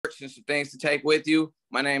sports and some things to take with you.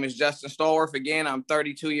 My name is Justin Stolworth. Again, I'm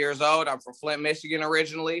 32 years old. I'm from Flint, Michigan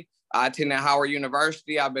originally. I attended Howard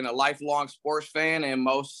University. I've been a lifelong sports fan and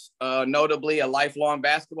most notably a lifelong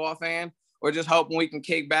basketball fan. We're just hoping we can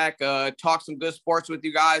kick back, talk some good sports with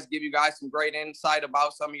you guys, give you guys some great insight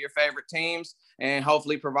about some of your favorite teams, and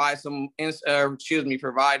hopefully provide some, I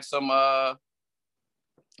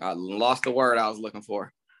lost the word I was looking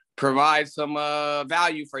for. Provide some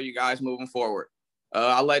value for you guys moving forward.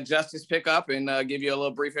 I'll let Justice pick up and give you a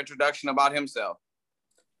little brief introduction about himself.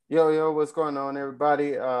 Yo, what's going on,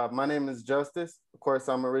 everybody? My name is Justice. Of course,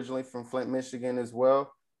 I'm originally from Flint, Michigan as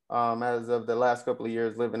well. As of the last couple of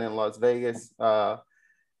years living in Las Vegas.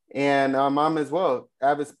 And I'm as well,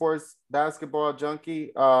 avid sports basketball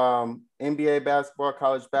junkie, NBA basketball,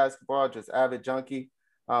 college basketball, just avid junkie.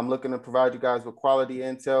 I'm looking to provide you guys with quality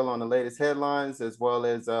intel on the latest headlines, as well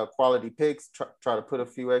as quality picks, try to put a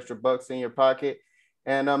few extra bucks in your pocket,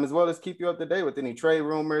 and as well as keep you up to date with any trade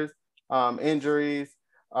rumors, injuries,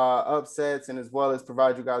 upsets, and as well as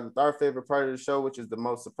provide you guys with our favorite part of the show, which is the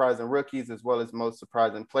most surprising rookies, as well as most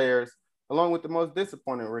surprising players, along with the most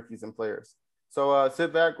disappointing rookies and players. So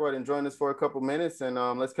sit back, go ahead and join us for a couple minutes, and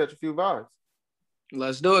let's catch a few vibes.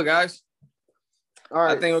 Let's do it, guys. All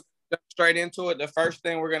right. I think we'll jump straight into it. The first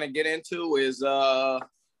thing we're going to get into is NBA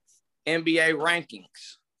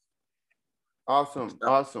rankings. Awesome.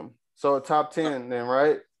 So top 10 then,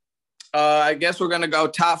 right? I guess we're going to go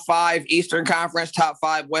top 5 Eastern Conference, top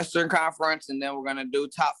 5 Western Conference, and then we're going to do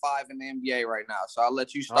top 5 in the NBA right now. So I'll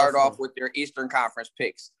let you start off with your Eastern Conference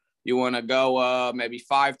picks. You want to go maybe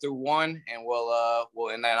 5 through 1, and we'll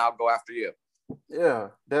and then I'll go after you. Yeah,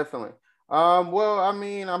 definitely. Well, I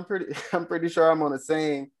mean, I'm pretty sure I'm on the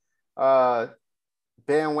same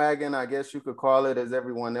bandwagon, I guess you could call it, as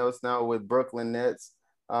everyone else now with Brooklyn Nets.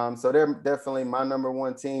 So they're definitely my number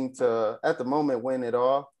one team to, at the moment, win it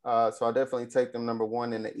all. So I'll definitely take them number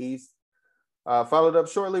 1 in the East. Followed up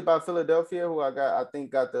shortly by Philadelphia, who I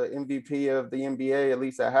think got the MVP of the NBA, at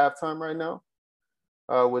least at halftime right now,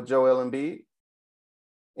 with Joel Embiid.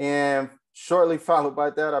 And shortly followed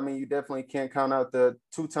by that, I mean, you definitely can't count out the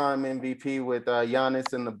 2-time MVP with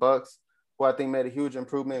Giannis and the Bucks, who I think made a huge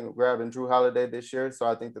improvement in grabbing Jrue Holiday this year. So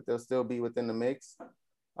I think that they'll still be within the mix.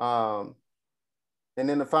 And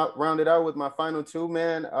then round it out with my final 2,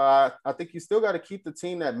 man, I think you still got to keep the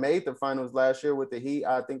team that made the finals last year with the Heat.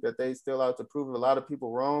 I think that they still out to prove a lot of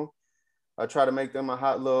people wrong. Try to make them a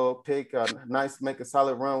hot little pick, make a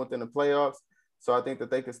solid run within the playoffs. So I think that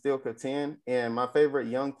they could still contend. And my favorite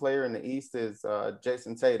young player in the East is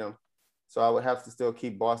Jason Tatum. So I would have to still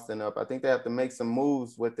keep Boston up. I think they have to make some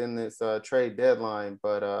moves within this trade deadline,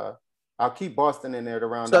 but I'll keep Boston in there to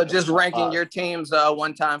round So up. just ranking 5. Your teams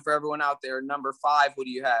one time for everyone out there. Number 5, who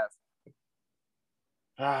do you have?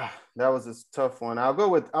 That was a tough one.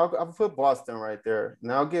 I'll put Boston right there.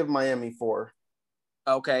 And I'll give Miami 4.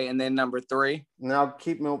 Okay, and then number 3? And I'll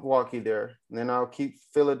keep Milwaukee there. And then I'll keep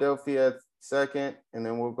Philadelphia at 2nd. And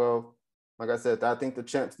then we'll go, like I said, I think the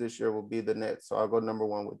champs this year will be the Nets. So I'll go number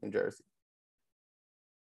 1 with New Jersey.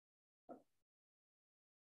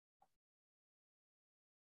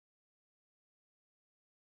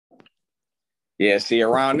 Yeah, see,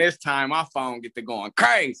 around this time, my phone get to going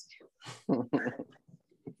crazy.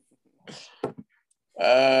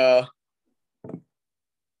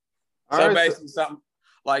 Basically something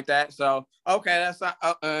like that. So, okay, that's not,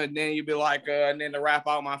 then you'd be like, and then to wrap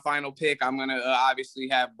out my final pick, I'm going to obviously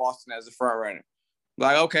have Boston as a front runner.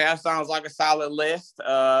 Like, okay, that sounds like a solid list.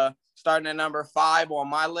 Starting at number 5 on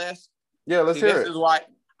my list. Yeah, let's hear it. This is why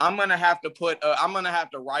I'm going to have to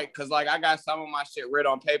write, because like I got some of my shit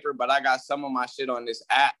written on paper, but I got some of my shit on this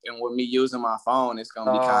app, and with me using my phone, it's going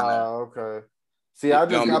to be kind of. Okay. See, I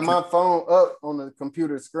just got my phone up on the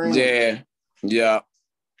computer screen. Yeah.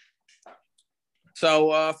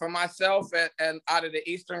 So for myself, and out of the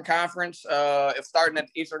Eastern Conference, if starting at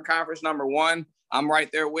the Eastern Conference, number 1, I'm right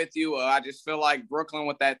there with you. I just feel like Brooklyn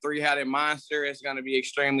with that 3-headed monster, it's going to be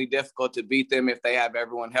extremely difficult to beat them if they have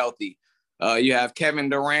everyone healthy. You have Kevin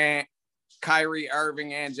Durant, Kyrie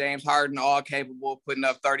Irving, and James Harden all capable of putting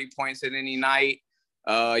up 30 points at any night.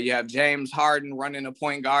 You have James Harden running a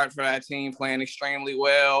point guard for that team, playing extremely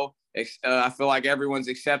well. I feel like everyone's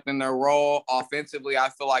accepting their role. Offensively, I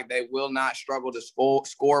feel like they will not struggle to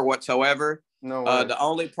score whatsoever. No way. The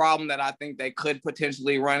only problem that I think they could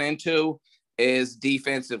potentially run into is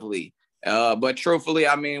defensively. But truthfully,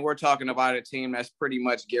 I mean, we're talking about a team that's pretty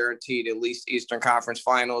much guaranteed at least Eastern Conference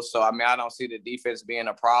Finals. So, I mean, I don't see the defense being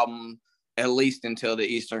a problem at least until the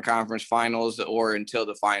Eastern Conference Finals or until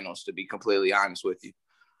the finals, to be completely honest with you.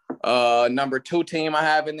 Number 2 team I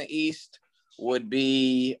have in the East would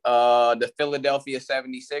be the Philadelphia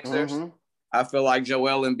 76ers. Mm-hmm. I feel like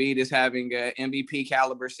Joel Embiid is having an MVP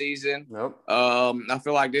caliber season. Yep. I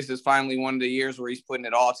feel like this is finally one of the years where he's putting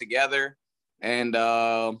it all together. And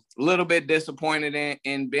a little bit disappointed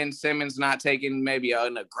in Ben Simmons not taking maybe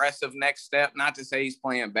an aggressive next step. Not to say he's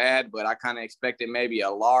playing bad, but I kind of expected maybe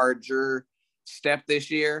a larger step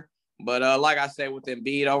this year. But like I said, with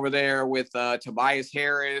Embiid over there, with Tobias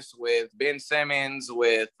Harris, with Ben Simmons,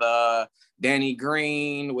 with Danny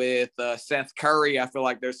Green, with Seth Curry, I feel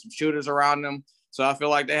like there's some shooters around them. So I feel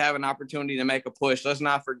like they have an opportunity to make a push. Let's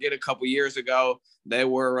not forget a couple years ago, they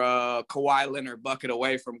were Kawhi Leonard bucket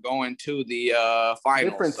away from going to the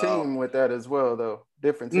finals. Different team with that as well, though.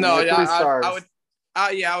 Different team. No, yeah,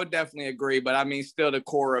 I would definitely agree. But I mean, still the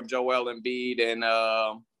core of Joel Embiid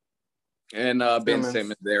and Ben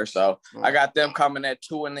Simmons there. So I got them coming at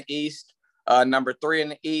 2 in the East. Number 3 in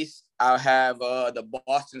the East, I'll have the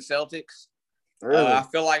Boston Celtics. Really? I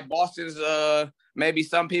feel like Boston's maybe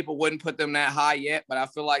some people wouldn't put them that high yet, but I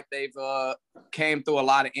feel like they've came through a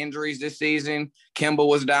lot of injuries this season. Kemba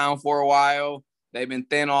was down for a while. They've been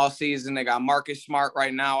thin all season. They got Marcus Smart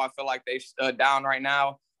right now. I feel like they're down right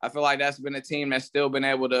now. I feel like that's been a team that's still been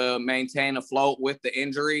able to maintain afloat with the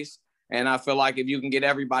injuries. And I feel like if you can get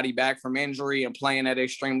everybody back from injury and playing at an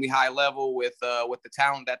extremely high level with the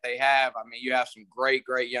talent that they have, I mean, you have some great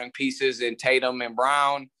young pieces in Tatum and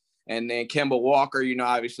Brown. And then Kemba Walker,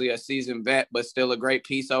 obviously a seasoned vet, but still a great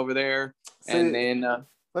piece over there. See, and then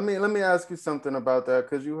let me ask you something about that,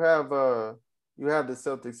 because you have the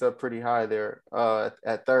Celtics up pretty high there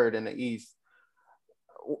at 3rd in the East.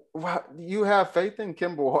 You have faith in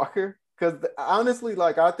Kemba Walker? Because honestly,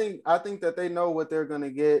 like I think that they know what they're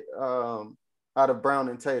gonna get out of Brown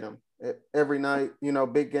and Tatum every night.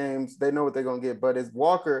 Big games, they know what they're gonna get. But it's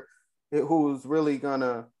Walker who's really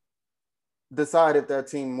gonna decide if that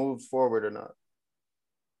team moves forward or not.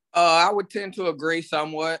 I would tend to agree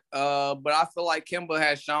somewhat, but I feel like Kemba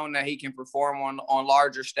has shown that he can perform on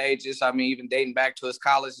larger stages. I mean, even dating back to his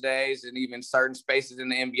college days and even certain spaces in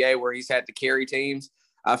the NBA where he's had to carry teams.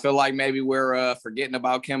 I feel like maybe we're forgetting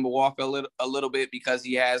about Kemba Walker a little bit because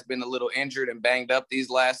he has been a little injured and banged up these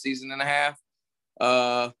last season and a half.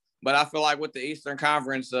 But I feel like with the Eastern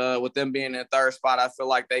Conference, with them being in 3rd spot, I feel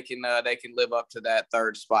like they can live up to that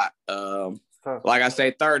 3rd spot. Like I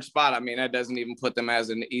say, 3rd spot, I mean, that doesn't even put them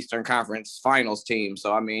as an Eastern Conference Finals team.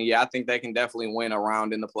 So, I mean, yeah, I think they can definitely win a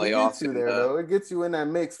round in the playoffs. It gets you there, though. It gets you in that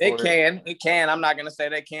mix. It can. I'm not going to say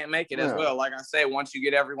they can't make it as well. Like I say, once you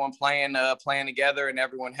get everyone playing together and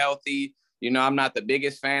everyone healthy, I'm not the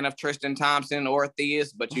biggest fan of Tristan Thompson or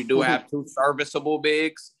Theus, but you do have 2 serviceable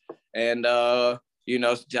bigs. And, I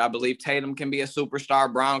believe Tatum can be a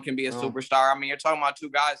superstar. Brown can be a superstar. I mean, you're talking about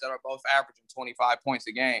 2 guys that are both averaging 25 points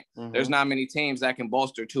a game. Mm-hmm. There's not many teams that can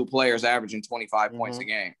bolster 2 players averaging 25 points a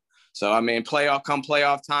game. So, I mean,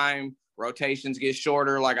 playoff time, rotations get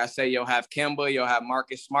shorter. Like I say, you'll have Kemba, you'll have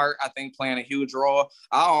Marcus Smart, I think, playing a huge role.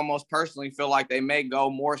 I almost personally feel like they may go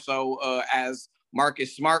more so as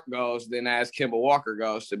Marcus Smart goes than as Kemba Walker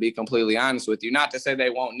goes, to be completely honest with you. Not to say they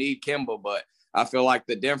won't need Kemba, but I feel like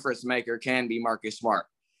the difference maker can be Marcus Smart.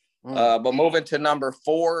 But moving to number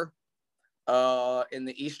 4 in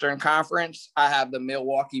the Eastern Conference, I have the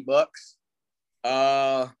Milwaukee Bucks.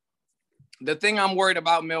 The thing I'm worried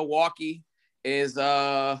about Milwaukee is,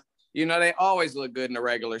 they always look good in the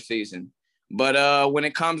regular season. But when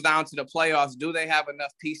it comes down to the playoffs, do they have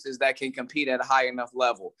enough pieces that can compete at a high enough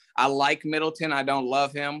level? I like Middleton. I don't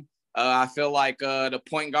love him. I feel like the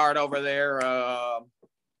point guard over there,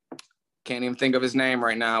 can't even think of his name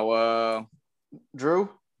right now. Drew.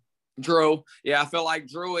 Yeah, I feel like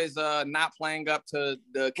Drew is not playing up to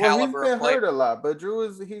the caliber. He's been hurt a lot, but Drew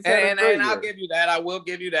he's had a great year. I'll give you that. I will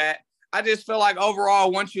give you that. I just feel like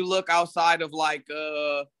overall, once you look outside of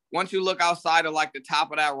the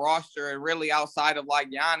top of that roster and really outside of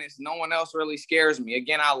like Giannis, no one else really scares me.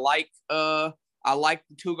 Again, I like the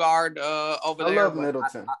 2 guard over there. I love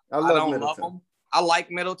Middleton. I don't love him. I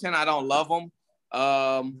like Middleton. I don't love him.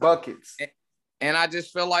 Buckets. And I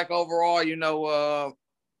just feel like overall,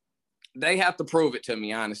 they have to prove it to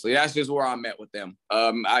me, honestly. That's just where I'm at with them.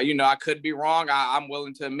 I could be wrong. I'm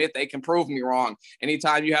willing to admit they can prove me wrong.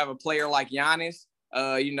 Anytime you have a player like Giannis,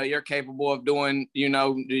 you're capable of doing,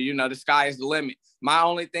 the sky is the limit. My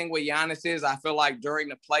only thing with Giannis is I feel like during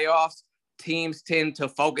the playoffs, teams tend to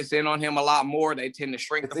focus in on him a lot more. They tend to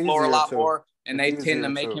shrink the floor a lot more, and they tend to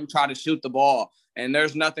make him try to shoot the ball. And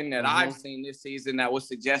there's nothing that I've seen this season that would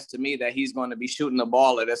suggest to me that he's going to be shooting the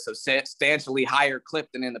ball at a substantially higher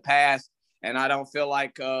clip than in the past. And I don't feel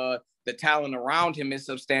like the talent around him is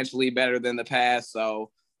substantially better than the past.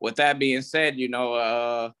 So with that being said,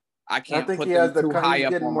 I I I can't think put he them has too high he's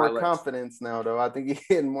up getting on my more list. confidence now, though. I think he's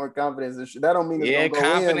getting more confidence. That don't mean it's Yeah, gonna go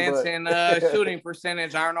in, confidence but and shooting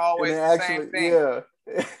percentage aren't and always then the same actually, thing.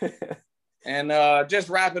 yeah. And just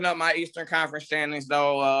wrapping up my Eastern Conference standings,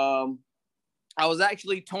 though, I was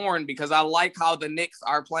actually torn because I like how the Knicks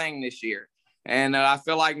are playing this year. And I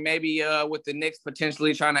feel like maybe with the Knicks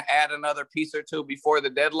potentially trying to add another piece or two before the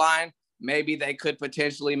deadline, maybe they could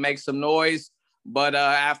potentially make some noise. But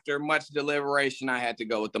after much deliberation, I had to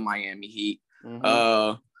go with the Miami Heat.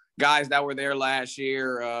 Mm-hmm. Guys that were there last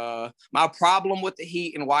year. My problem with the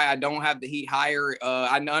Heat and why I don't have the Heat higher,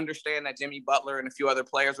 I understand that Jimmy Butler and a few other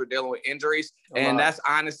players were dealing with injuries, and that's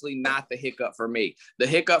honestly not the hiccup for me. The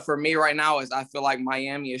hiccup for me right now is I feel like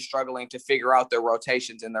Miami is struggling to figure out their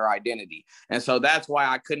rotations and their identity. And so that's why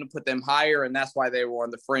I couldn't put them higher, and that's why they were on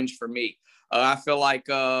the fringe for me. I feel like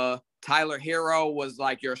Tyler Hero was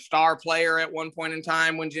like your star player at one point in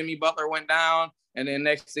time when Jimmy Butler went down. And then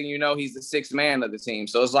next thing you know, he's the sixth man of the team.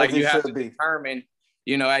 So it's like you have to determine,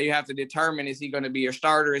 is he going to be your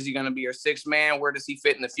starter? Is he going to be your sixth man? Where does he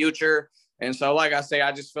fit in the future? And so, like I say,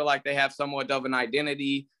 I just feel like they have somewhat of an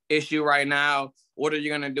identity issue right now. What are you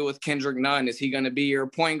going to do with Kendrick Nunn? Is he going to be your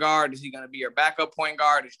point guard? Is he going to be your backup point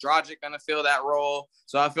guard? Is Dragic going to fill that role?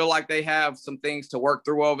 So I feel like they have some things to work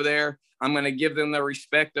through over there. I'm going to give them the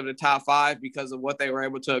respect of the top five because of what they were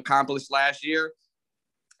able to accomplish last year.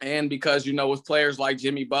 And because, with players like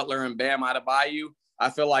Jimmy Butler and Bam Adebayo, I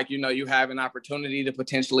feel like, you have an opportunity to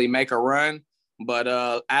potentially make a run.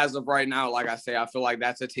 But as of right now, like I say, I feel like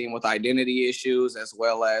that's a team with identity issues as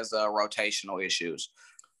well as rotational issues.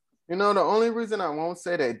 The only reason I won't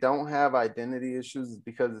say they don't have identity issues is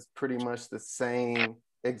because it's pretty much the same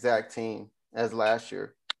exact team as last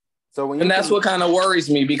year. So what kind of worries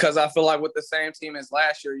me, because I feel like with the same team as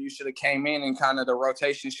last year, you should have came in and kind of the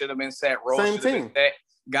rotation should have been set. Same team.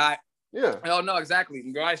 Yeah. Oh, no, exactly.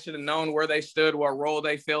 Guys should have known where they stood, what role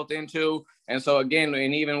they felt into. And so, again,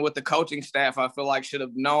 and even with the coaching staff, I feel like should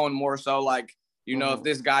have known more so, like, if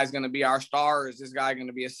this guy's going to be our star, is this guy going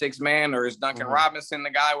to be a sixth man, or is Duncan Robinson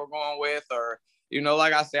the guy we're going with? Or,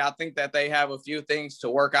 like I say, I think that they have a few things to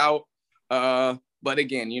work out. But,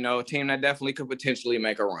 again, a team that definitely could potentially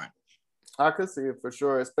make a run. I could see it for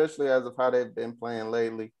sure, especially as of how they've been playing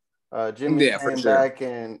lately. Jimmy came back,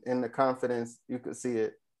 and in the confidence, you could see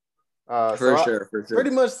it. For sure. Pretty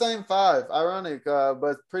much same five. Ironic,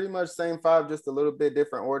 but pretty much same five, just a little bit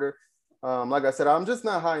different order. Like I said, I'm just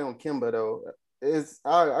not high on Kemba though.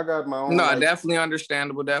 I got my own. No, definitely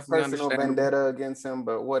understandable. Personal vendetta against him,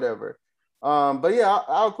 but whatever. But yeah,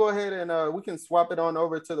 I'll go ahead and we can swap it on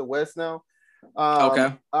over to the West now.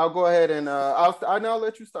 Okay. I'll go ahead and I'll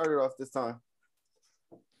let you start it off this time.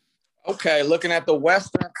 Okay, looking at the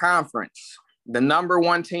Western Conference, the number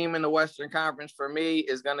one team in the Western Conference for me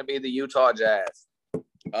is going to be the Utah Jazz.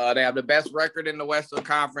 They have the best record in the Western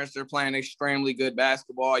Conference. They're playing extremely good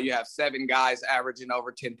basketball. You have 7 guys averaging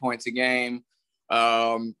over 10 points a game.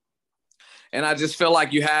 And I just feel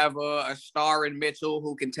like you have a star in Mitchell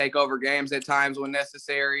who can take over games at times when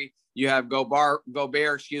necessary. You have Gobert,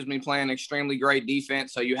 playing extremely great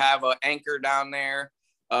defense. So you have an anchor down there.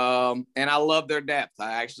 And I love their depth.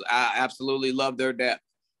 I absolutely love their depth.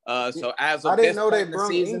 So as of I didn't know they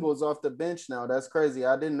brought Ingles off the bench now. That's crazy.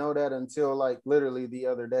 I didn't know that until like literally the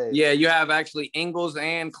other day. Yeah, you have actually Ingles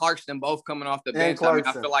and Clarkson both coming off the bench. I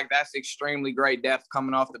feel like that's extremely great depth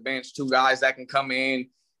coming off the bench. 2 guys that can come in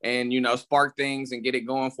and, spark things and get it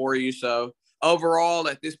going for you. So overall,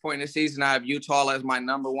 at this point in the season, I have Utah as my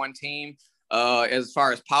number one team. As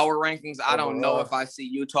far as power rankings, I don't know if I see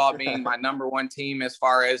Utah being my number one team as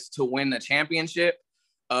far as to win the championship.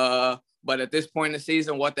 But at this point in the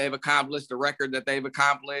season, what they've accomplished, the record that they've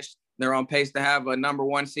accomplished, they're on pace to have a number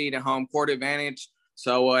one seed and home court advantage.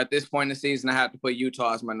 So at this point in the season, I have to put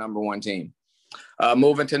Utah as my number one team.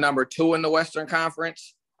 Moving to number 2 in the Western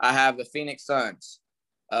Conference, I have the Phoenix Suns.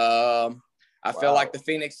 I feel like the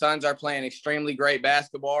Phoenix Suns are playing extremely great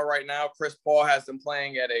basketball right now. Chris Paul has them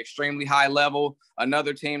playing at an extremely high level.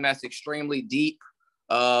 Another team that's extremely deep.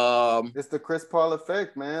 It's the Chris Paul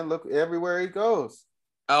effect, man. Look everywhere he goes.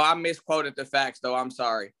 Oh, I misquoted the facts, though. I'm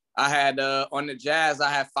sorry. I had on the Jazz,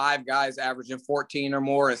 I have 5 guys averaging 14 or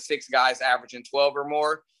more and 6 guys averaging 12 or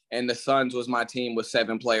more. And the Suns was my team with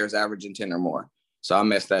 7 players averaging 10 or more. So I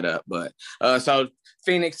messed that up. But so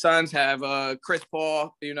Phoenix Suns have Chris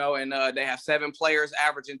Paul, and they have 7 players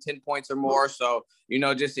averaging 10 points or more. So,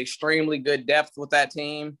 just extremely good depth with that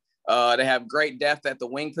team. They have great depth at the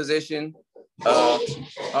wing position. Hold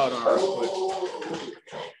on real quick.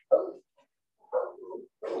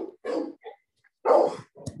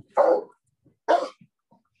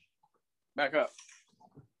 Back up.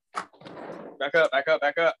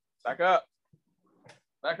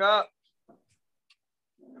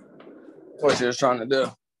 What you was trying to do?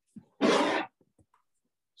 Say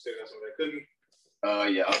that's on that cookie?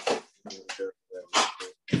 Yeah.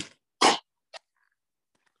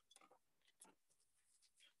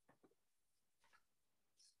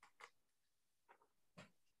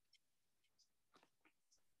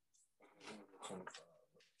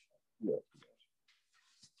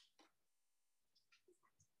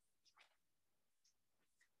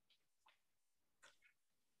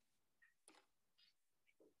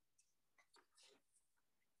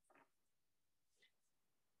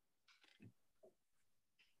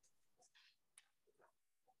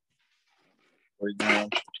 Right now,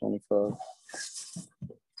 25.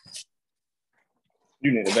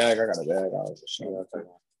 You need a bag? I got a bag. I was just saying.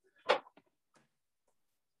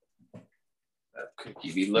 That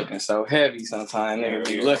cookie be looking so heavy sometimes. Niggas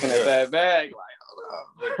be looking at that bag like,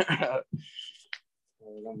 hold up.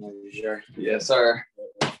 Yes, sir.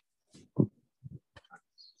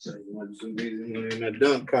 So you want to do in that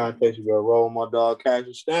dunk contest? You gotta roll my dog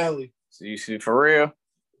Cassius Stanley. So you see, for real?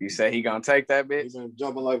 You say he gonna take that bitch? He's been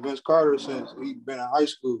jumping like Vince Carter since he been in high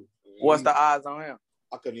school. What's the odds on him?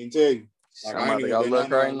 I couldn't even tell you. Like, I'm about to go look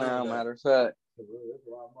right now, matter of fact. I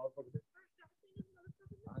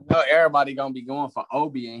know everybody gonna be going for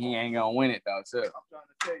Obi and he ain't gonna win it though, too. I'm trying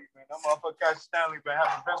to tell you, man. That motherfucker Cassius Stanley been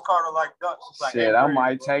having Vince Carter like ducks. Like shit, I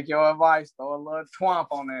might take your advice. Throw a little twomp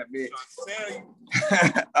on that bitch. I'm trying to tell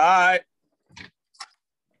you. All right.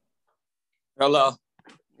 Hello.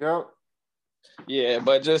 Yep. Yeah,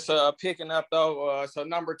 but just picking up though, so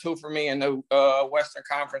number 2 for me in the Western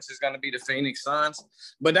Conference is going to be the Phoenix Suns.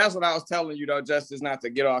 But that's what I was telling you though, Justice, not to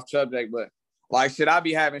get off subject, but like, should I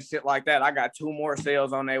be having shit like that? I got 2 more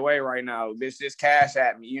sales on their way right now. This is cash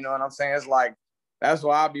at me. You know what I'm saying? It's like, that's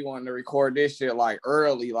why I be wanting to record this shit like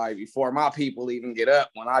early, like before my people even get up.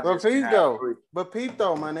 When I just But peep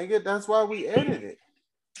though, my nigga, that's why we edit it.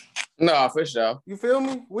 No, for sure. You feel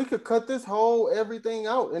me? We could cut this whole everything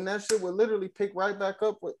out, and that shit would literally pick right back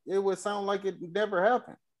up. It would sound like it never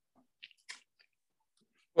happened.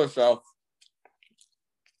 For sure.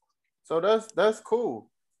 So that's cool.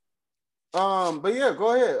 But yeah,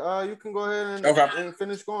 go ahead. You can go ahead and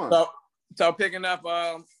finish going. So picking up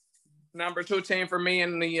number 2 team for me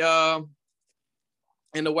in the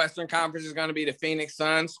Western Conference is going to be the Phoenix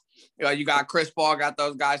Suns. You got Chris Paul, got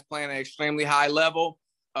those guys playing at an extremely high level.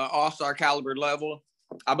 All-star caliber level.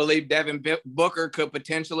 I believe Devin Booker could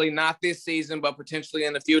potentially, not this season, but potentially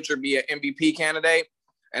in the future, be an MVP candidate.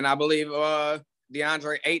 And I believe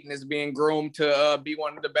DeAndre Ayton is being groomed to be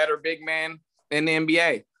one of the better big men in the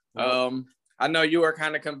NBA. I know you were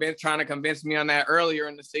kind of trying to convince me on that earlier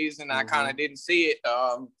in the season. Mm-hmm. I kind of didn't see it,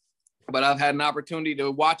 but I've had an opportunity to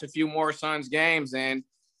watch a few more Suns games, and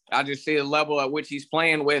I just see the level at which he's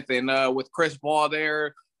playing with. And with Chris Paul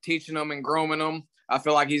there, teaching them and grooming them, I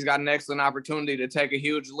feel like he's got an excellent opportunity to take a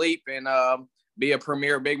huge leap and be a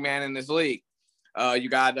premier big man in this league. You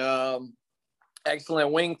got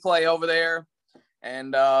excellent wing play over there.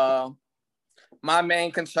 And my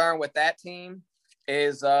main concern with that team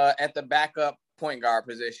is at the backup point guard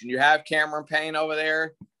position. You have Cameron Payne over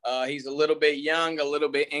there. He's a little bit young, a little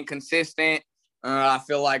bit inconsistent. I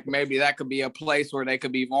feel like maybe that could be a place where they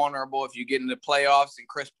could be vulnerable if you get into playoffs and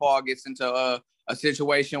Chris Paul gets into a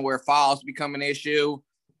situation where fouls become an issue.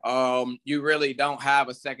 You really don't have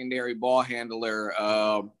a secondary ball handler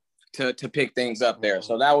to pick things up there.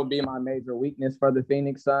 So that would be my major weakness for the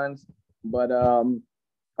Phoenix Suns. But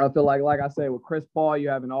I feel like I said, with Chris Paul, you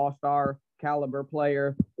have an all-star caliber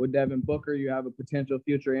player. With Devin Booker, you have a potential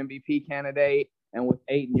future MVP candidate. And with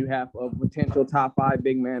Ayton, you have a potential top 5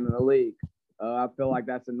 big man in the league. I feel like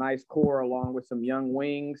that's a nice core along with some young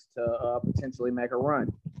wings to potentially make a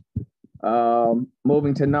run.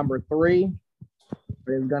 Moving to number 3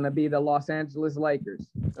 is going to be the Los Angeles Lakers.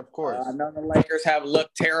 Of course. I know the Lakers have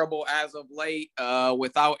looked terrible as of late.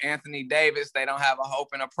 Without Anthony Davis, they don't have a hope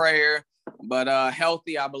and a prayer. But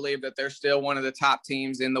healthy, I believe that they're still one of the top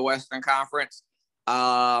teams in the Western Conference.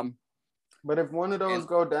 But if one of those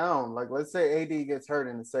go down, like let's say AD gets hurt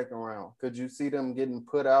in the second round, could you see them getting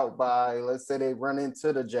put out by, let's say they run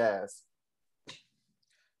into the Jazz?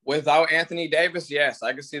 Without Anthony Davis, yes,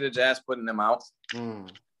 I can see the Jazz putting them out.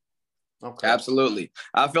 Okay. Absolutely.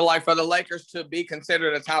 I feel like for the Lakers to be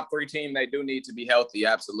considered a top 3 team, they do need to be healthy.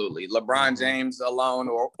 Absolutely. LeBron James alone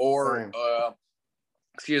or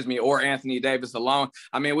Anthony Davis alone.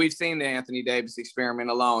 I mean, we've seen the Anthony Davis experiment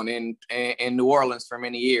alone in New Orleans for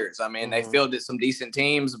many years. I mean, they fielded some decent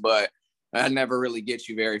teams, but that never really gets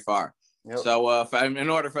you very far. Yep. So in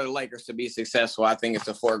order for the Lakers to be successful, I think it's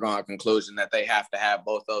a foregone conclusion that they have to have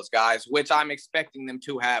both those guys, which I'm expecting them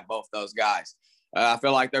to have both those guys. I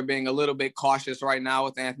feel like they're being a little bit cautious right now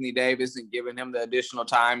with Anthony Davis and giving him the additional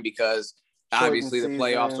time because obviously the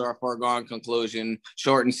playoffs are a foregone conclusion,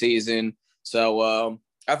 shortened season. So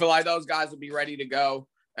I feel like those guys will be ready to go.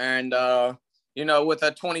 And, with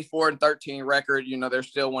a 24-13 record, they're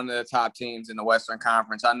still one of the top teams in the Western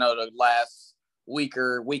Conference. I know the last week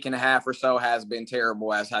and a half or so has been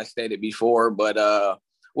terrible, as I stated before, but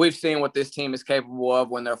we've seen what this team is capable of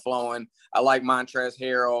when they're flowing. I like Montrezl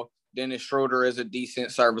Harrell. Dennis Schroeder is a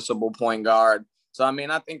decent, serviceable point guard. So,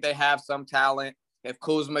 I think they have some talent. If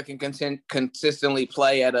Kuzma can consistently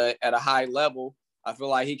play at a high level, I feel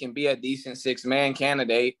like he can be a decent six-man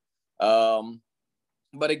candidate.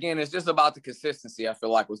 But again, it's just about the consistency, I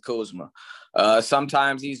feel like, with Kuzma.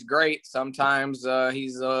 Sometimes he's great. Sometimes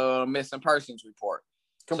he's a missing persons report.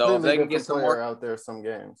 Completely so if they can get some more out there some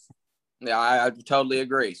games. Yeah, I totally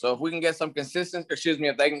agree. So if we can get some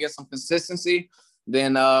if they can get some consistency,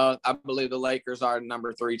 then I believe the Lakers are the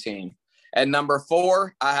number 3 team. At number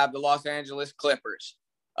 4, I have the Los Angeles Clippers.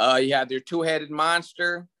 You have their two-headed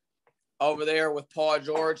monster over there with Paul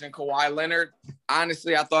George and Kawhi Leonard.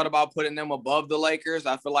 Honestly, I thought about putting them above the Lakers.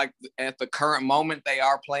 I feel like at the current moment, they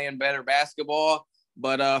are playing better basketball.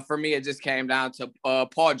 But for me, it just came down to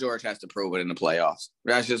Paul George has to prove it in the playoffs.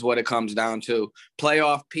 That's just what it comes down to.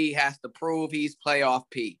 Playoff P has to prove he's playoff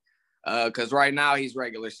P because right now he's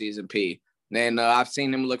regular season P. And I've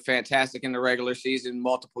seen him look fantastic in the regular season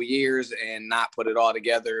multiple years and not put it all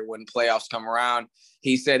together when playoffs come around.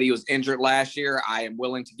 He said he was injured last year. I am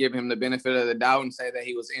willing to give him the benefit of the doubt and say that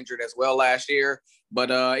he was injured as well last year.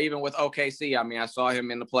 But even with OKC, I saw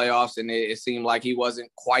him in the playoffs, and it seemed like he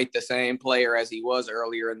wasn't quite the same player as he was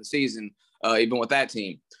earlier in the season, even with that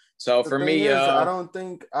team. So for me, I don't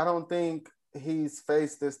think he's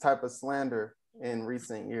faced this type of slander in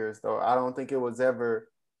recent years, though. I don't think it was ever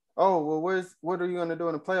 – oh, well, what are you going to do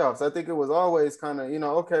in the playoffs? I think it was always kind of,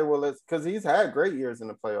 okay, well, because he's had great years in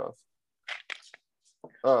the playoffs.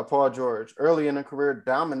 Paul George, early in the career,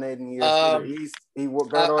 dominating years in the East. He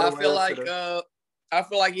got all the way I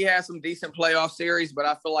feel like he had some decent playoff series, but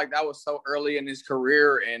I feel like that was so early in his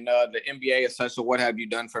career, and the NBA is such a what have you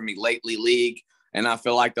done for me lately league. And I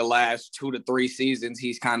feel like the last 2 to 3 seasons,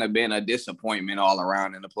 he's kind of been a disappointment all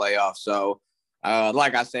around in the playoffs. So,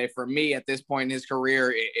 like I say, for me at this point in his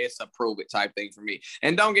career, it's a prove it type thing for me.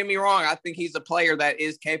 And don't get me wrong, I think he's a player that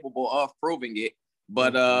is capable of proving it,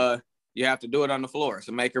 but you have to do it on the floor. It's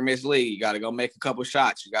a make or miss league. You got to go make a couple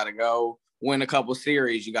shots. You got to go win a couple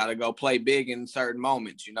series. You got to go play big in certain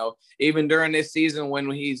moments. Even during this season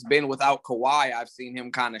when he's been without Kawhi, I've seen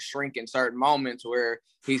him kind of shrink in certain moments where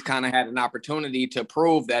he's kind of had an opportunity to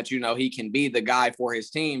prove that, he can be the guy for his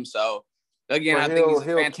team. So, again, I think he's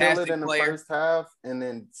a fantastic kill it in player. The first half, and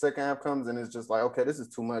then second half comes, and it's just like, okay, this is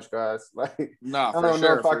too much, guys. Like, I don't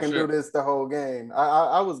know if I can do this the whole game.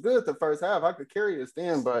 I was good the first half. I could carry us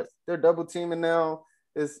then, but they're double teaming now.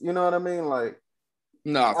 It's, you know what I mean? Like,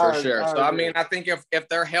 no, for sure. So, I think if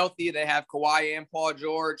they're healthy, they have Kawhi and Paul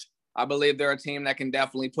George. I believe they're a team that can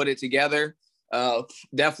definitely put it together.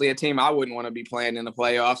 Definitely a team I wouldn't want to be playing in the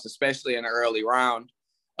playoffs, especially in the early round.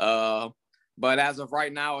 But as of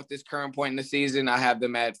right now, at this current point in the season, I have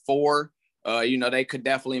them at 4. They could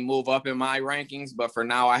definitely move up in my rankings, but for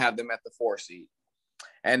now, I have them at the 4 seed.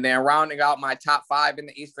 And then rounding out my top 5 in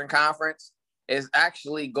the Eastern Conference is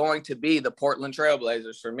actually going to be the Portland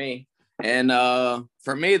Trailblazers for me. And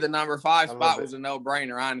for me, the number 5 spot was a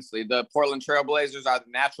no-brainer, honestly. The Portland Trailblazers are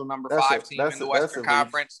the natural number 5 team in the Western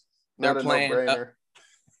Conference. They're playing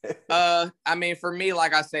for me,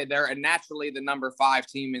 like I said, they're naturally the number 5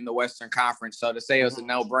 team in the Western Conference. So to say it was a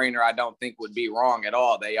no-brainer, I don't think would be wrong at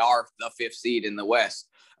all. They are the 5th seed in the West.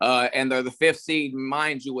 And they're the 5th seed,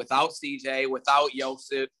 mind you, without CJ, without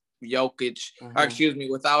Jokic,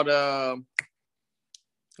 without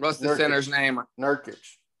what's the center's name?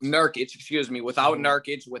 Nurkic, without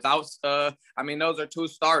Nurkic, without those are 2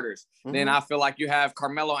 starters. Then I feel like you have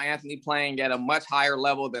Carmelo Anthony playing at a much higher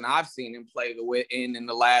level than I've seen him play in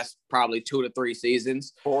the last probably 2 to 3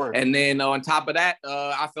 seasons. 4. And then on top of that,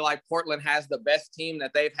 I feel like Portland has the best team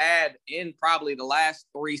that they've had in probably the last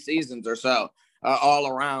 3 seasons or so, all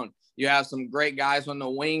around. You have some great guys on the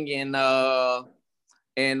wing in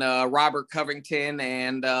Robert Covington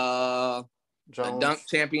and the dunk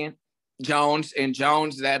champion Jones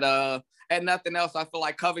that and nothing else. I feel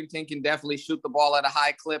like Covington can definitely shoot the ball at a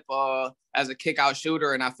high clip as a kick-out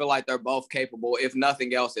shooter, and I feel like they're both capable, if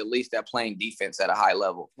nothing else, at least at playing defense at a high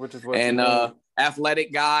level. Which is what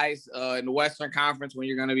athletic guys in the Western Conference, when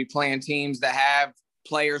you're going to be playing teams that have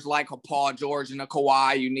players like a Paul George and a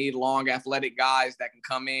Kawhi, you need long athletic guys that can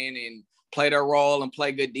come in and play their role and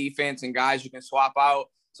play good defense and guys you can swap out.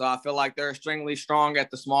 So I feel like they're extremely strong at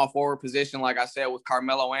the small forward position. Like I said, with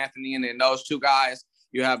Carmelo Anthony and then those two guys,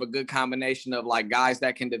 you have a good combination of like guys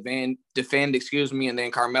that can defend, and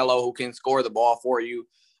then Carmelo who can score the ball for you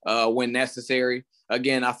when necessary.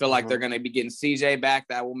 Again, I feel like they're going to be getting CJ back.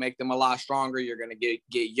 That will make them a lot stronger. You're going to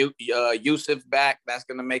get Yusuf back. That's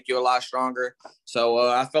going to make you a lot stronger. So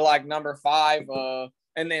I feel like number 5.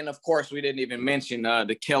 And then, of course, we didn't even mention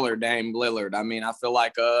the killer Dame Lillard. I mean, I feel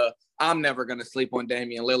like I'm never going to sleep on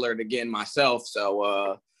Damian Lillard again myself.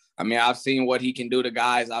 So, I mean, I've seen what he can do to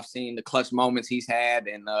guys. I've seen the clutch moments he's had.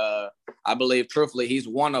 And I believe, truthfully, he's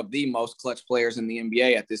one of the most clutch players in the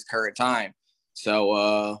NBA at this current time.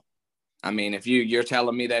 So, I mean, if you're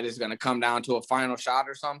telling me that it's going to come down to a final shot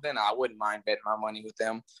or something, I wouldn't mind betting my money with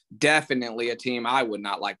them. Definitely a team I would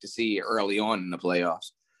not like to see early on in the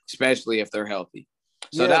playoffs, especially if they're healthy.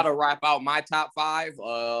 So that'll wrap out my top 5.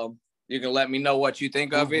 You can let me know what you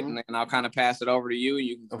think of it, and then I'll kind of pass it over to you.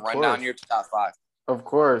 You can run down your top 5. Of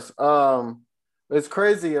course. It's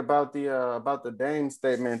crazy about the Dame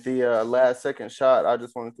statement, the last second shot. I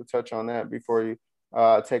just wanted to touch on that before you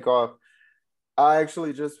take off. I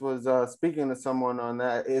actually just was speaking to someone on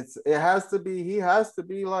that. He has to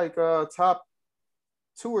be like top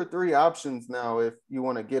 2 or 3 options now if you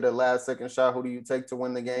want to get a last second shot. Who do you take to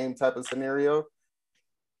win the game type of scenario?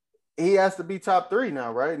 He has to be top 3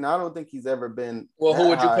 now, right? And I don't think he's ever been. Well, who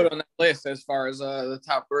would you put on that list as far as the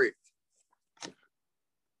top 3?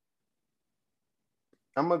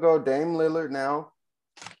 I'm gonna go Dame Lillard now.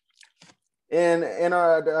 And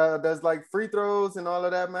does like free throws and all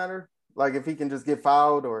of that matter? Like if he can just get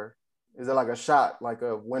fouled, or is it like a shot, like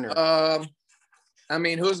a winner? I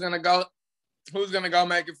mean, who's gonna go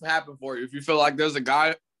make it happen for you? If you feel like there's a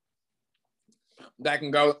guy that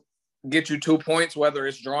can go get you 2 points, whether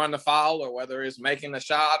it's drawing the foul or whether it's making the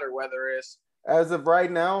shot or whether it's as of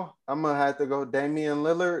right now, I'm gonna have to go Damian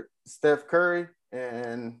Lillard, Steph Curry,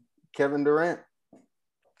 and Kevin Durant.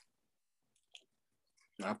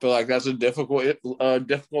 I feel like that's a difficult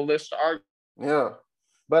list to argue. Yeah.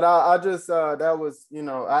 But I just that was,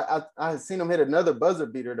 I had seen him hit another buzzer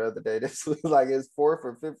beater the other day. This was like his 4th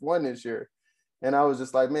or 5th one this year. And I was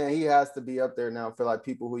just like, man, he has to be up there now for like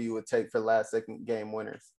people who you would take for last second game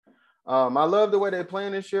winners. I love the way they're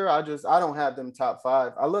playing this year. I don't have them top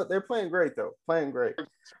 5. They're playing great though. Playing great.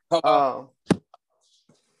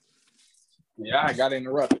 Yeah, I got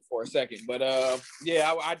interrupted for a second, but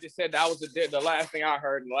yeah, I just said that was the last thing I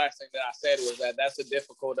heard, and the last thing that I said was that's a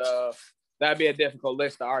difficult that'd be a difficult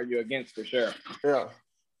list to argue against for sure.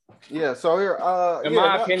 Yeah. So here, in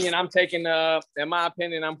my opinion, I'm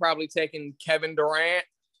probably taking Kevin Durant,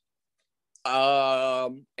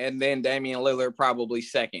 and then Damian Lillard probably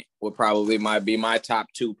second. Might be my top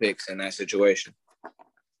 2 picks in that situation.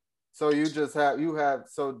 So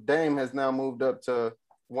so Dame has now moved up to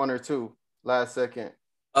 1 or 2 last second.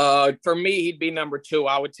 For me, he'd be number 2.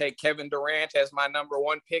 I would take Kevin Durant as my number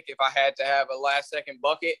 1 pick if I had to have a last second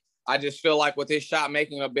bucket. I just feel like with his shot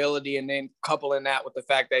making ability and then coupling that with the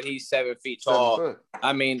fact that he's 7 feet tall,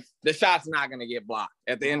 I mean, the shot's not going to get blocked.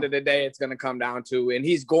 At the end of the day, it's going to come down to, and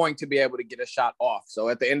he's going to be able to get a shot off. So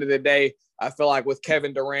at the end of the day, I feel like with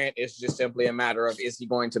Kevin Durant, it's just simply a matter of, is he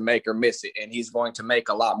going to make or miss it? And he's going to make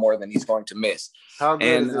a lot more than he's going to miss. How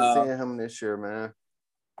good is it seeing him this year, man?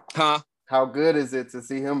 How good is it to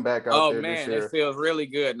see him back out there this year? It feels really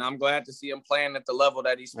good. And I'm glad to see him playing at the level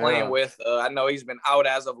that he's playing with. I know he's been out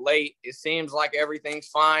as of late. It seems like everything's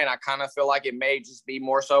fine. I kind of feel like it may just be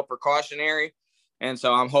more so precautionary. And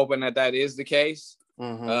so I'm hoping that is the case.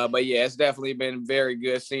 But yeah, it's definitely been very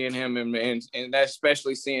good seeing him and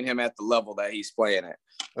especially seeing him at the level that he's playing at.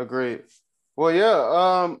 Agreed. Well,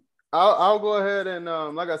 yeah, I'll go ahead and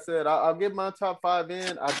like I said, I'll get my top 5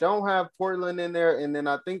 in. I don't have Portland in there, and then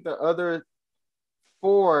I think the other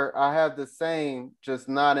 4 I have the same, just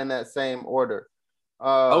not in that same order.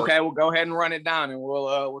 Okay, we'll go ahead and run it down, and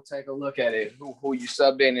we'll take a look at it. Who you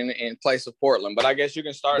subbed in place of Portland? But I guess you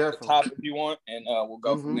can start at the top if you want, and we'll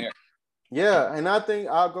go from there. Yeah, and I think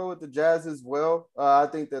I'll go with the Jazz as well. I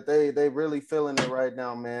think that they really feeling it right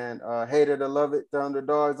now, man. Hate it or love it, the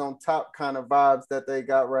underdogs on top kind of vibes that they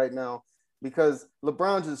got right now, because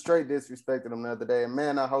LeBron just straight disrespected them the other day. And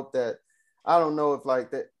man, I hope that, I don't know if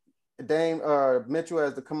like that Dame Mitchell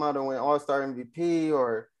has to come out and win All-Star MVP,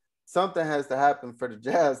 or something has to happen for the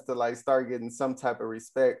Jazz to like start getting some type of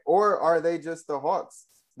respect. Or are they just the Hawks?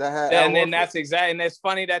 And then that's exactly, and it's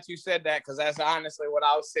funny that you said that, because that's honestly what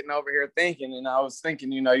I was sitting over here thinking. And I was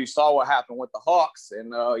thinking, you saw what happened with the Hawks,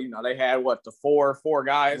 and they had the four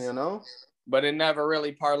guys, but it never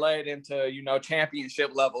really parlayed into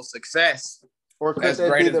championship level success. Or could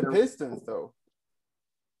they be the Pistons though?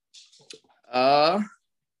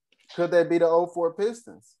 Could they be the 04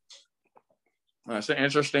 Pistons? That's an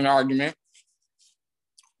interesting argument.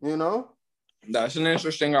 You know? That's an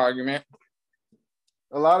interesting argument.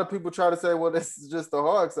 A lot of people try to say, well, this is just the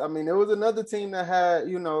Hawks. I mean, it was another team that had,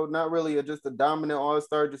 not really just a dominant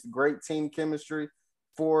all-star, just great team chemistry,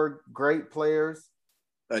 4 great players.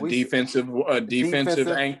 A defensive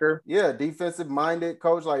anchor. Yeah, defensive-minded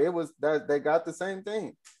coach. Like, it was that they got the same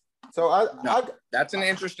thing. So that's an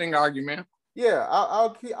interesting argument. Yeah,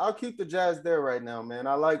 I'll keep the Jazz there right now, man.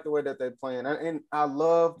 I like the way that they're playing, and I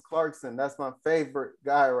love Clarkson. That's my favorite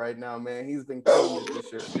guy right now, man. He's been killing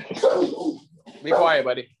it this year. Be quiet,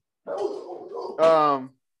 buddy. And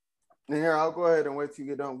here, I'll go ahead and wait till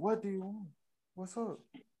you get done. What do you want? What's up?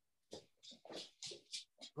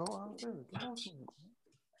 Go out there. Get out there.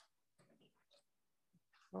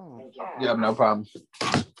 Oh. Yeah, no problem.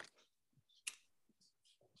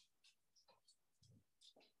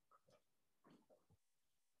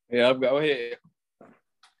 Yeah, go ahead.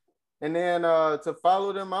 And then to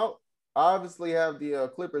follow them out, I obviously have the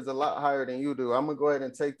Clippers a lot higher than you do. I'm going to go ahead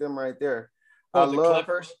and take them right there.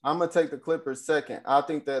 Clippers? I'm going to take the Clippers second. I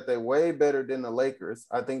think that they're way better than the Lakers.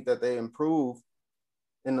 I think that they improved,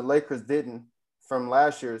 and the Lakers didn't from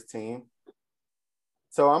last year's team.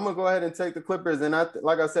 So I'm going to go ahead and take the Clippers. And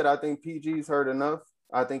like I said, I think PG's heard enough.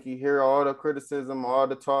 I think he hear all the criticism, all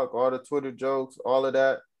the talk, all the Twitter jokes, all of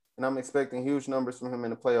that. And I'm expecting huge numbers from him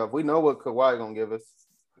in the playoff. We know what Kawhi going to give us.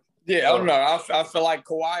 Yeah, I don't know. I feel like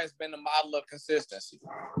Kawhi has been the model of consistency.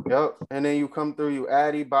 Yep. And then you come through, you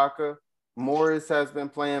add Ibaka. Morris has been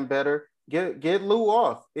playing better. Get Lou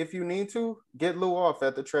off. If you need to, get Lou off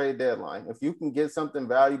at the trade deadline. If you can get something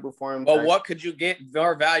valuable for him. Well, what could you get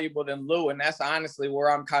more valuable than Lou? And that's honestly where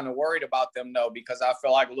I'm kind of worried about them, though, because I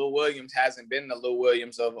feel like Lou Williams hasn't been the Lou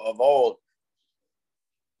Williams of old.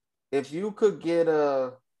 If you could get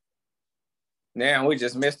a... Damn, we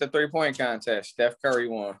just missed the 3-point contest. Steph Curry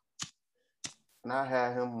won. And I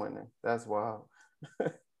had him winning. That's wild.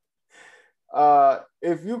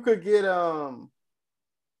 If you could get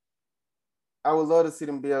I would love to see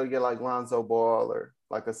them be able to get like Lonzo Ball or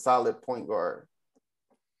like a solid point guard.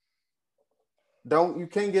 You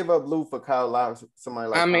can't give up Lou for Kyle Lowry, somebody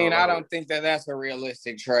like. I mean, I don't think that that's a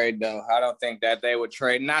realistic trade, though. I don't think that they would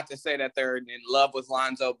trade. Not to say that they're in love with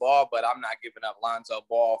Lonzo Ball, but I'm not giving up Lonzo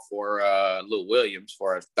Ball for Lou Williams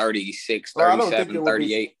for a 36, 37,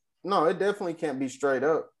 38. No, it definitely can't be straight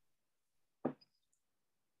up.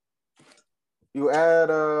 You add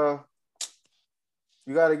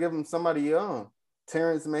you got to give him somebody young.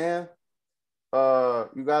 Terrence Mann.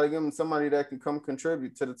 You got to give him somebody that can come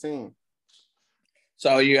contribute to the team.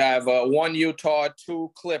 So you have 1 Utah,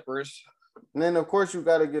 2 Clippers. And then, of course, you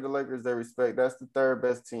got to get the Lakers their respect. That's the 3rd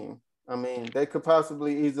best team. I mean, they could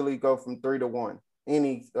possibly easily go from 3-1.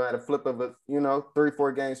 At a flip of a,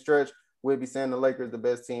 3-4 game stretch, we'd be saying the Lakers the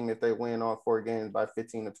best team if they win all 4 games by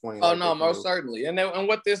 15 to 20. Oh, no, most certainly. And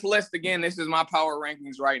with this list, again, this is my power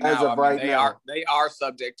rankings right now. They are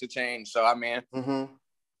subject to change. So, I mean,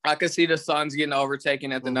 I could see the Suns getting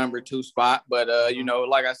overtaken at the number 2 spot. But,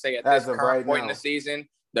 like I say, at this current point in the season,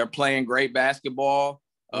 they're playing great basketball.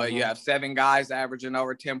 You have 7 guys averaging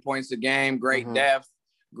over 10 points a game, great depth,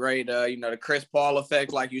 great, the Chris Paul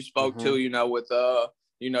effect, like you spoke to, with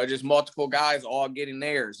just multiple guys all getting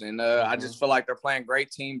theirs. And I just feel like they're playing great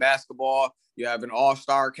team basketball. You have an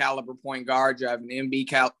all-star caliber point guard. You have an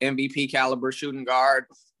MVP caliber shooting guard.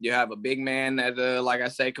 You have a big man that, like I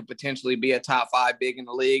say, could potentially be a top 5 big in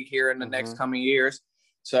the league here in the next coming years.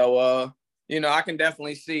 So, I can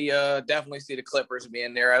definitely see the Clippers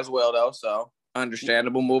being there as well, though. So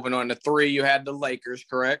understandable. Moving on to 3, you had the Lakers,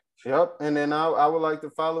 correct? Yep. And then I would like to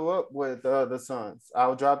follow up with the Suns.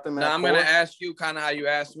 I'll drop them at 4. I'm going to ask you kind of how you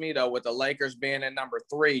asked me, though, with the Lakers being at number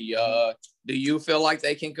 3. Do you feel like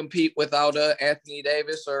they can compete without Anthony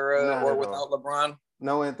Davis or without LeBron?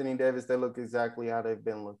 No Anthony Davis. They look exactly how they've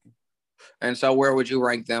been looking. And so where would you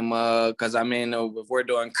rank them? Because, I mean, if we're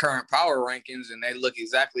doing current power rankings and they look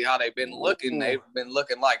exactly how they've been looking, they've been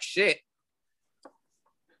looking like shit.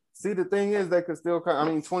 See, the thing is, they could still.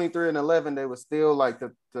 23-11, they were still like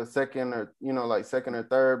the second or second or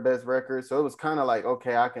third best record. So it was kind of like,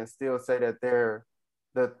 okay, I can still say that they're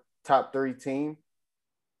the top 3 team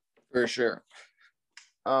for sure.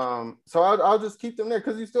 So I'll just keep them there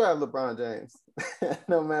because you still have LeBron James,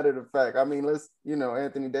 no matter the fact. I mean,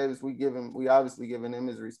 Anthony Davis, we obviously giving him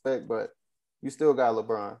his respect, but you still got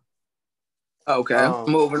LeBron. Okay,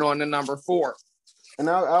 moving on to number 4. And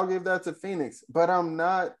I'll give that to Phoenix, but I'm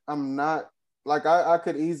not like I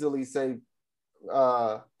could easily say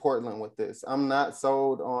Portland with this. I'm not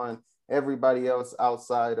sold on everybody else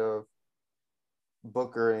outside of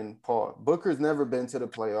Booker and Paul. Booker's never been to the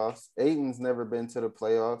playoffs. Ayton's never been to the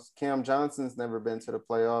playoffs. Cam Johnson's never been to the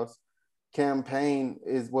playoffs. Cam Payne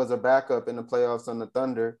was a backup in the playoffs on the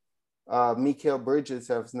Thunder. Mikal Bridges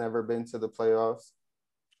has never been to the playoffs.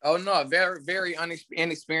 Oh, no, very, very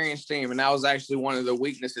inexperienced team. And that was actually one of the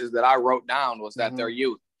weaknesses that I wrote down was that their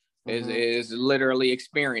youth is literally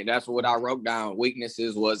experience. That's what I wrote down.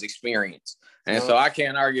 Weaknesses was experience. And so I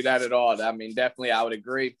can't argue that at all. I mean, definitely I would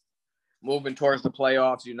agree. Moving towards the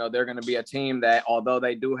playoffs, they're going to be a team that, although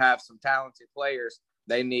they do have some talented players,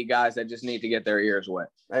 they need guys that just need to get their ears wet.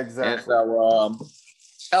 Exactly. And so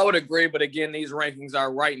I would agree. But again, these rankings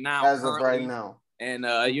are right now. As of right now. And,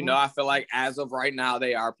 I feel like as of right now,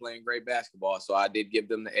 they are playing great basketball. So I did give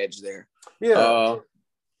them the edge there. Yeah.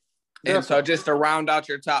 And so just to round out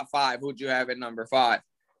your top five, who'd you have at number 5?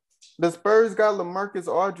 The Spurs got LaMarcus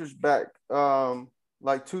Aldridge back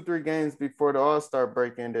like 2-3 games before the All-Star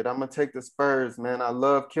break ended. I'm going to take the Spurs, man. I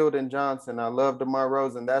love Keldon Johnson. I love DeMar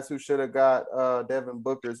DeRozan. That's who should have got Devin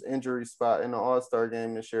Booker's injury spot in the All-Star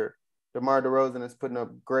game this year. DeMar DeRozan is putting up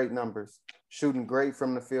great numbers, shooting great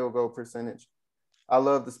from the field goal percentage. I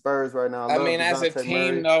love the Spurs right now. I mean, as a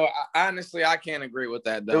team, though, honestly, I can't agree with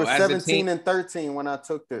that, though. It was 17-13 when I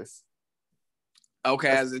took this. Okay,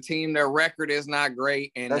 as a team, their record is not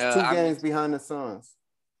great. And that's 2 games behind the Suns.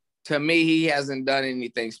 To me, he hasn't done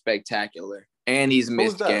anything spectacular, and he's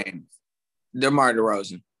missed games. DeMar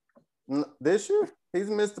DeRozan. This year?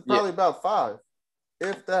 He's missed probably about 5,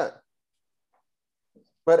 if that.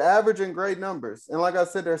 But averaging great numbers. And like I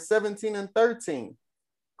said, they're 17-13.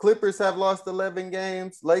 Clippers have lost 11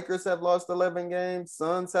 games. Lakers have lost 11 games.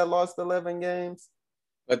 Suns have lost 11 games.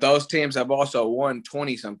 But those teams have also won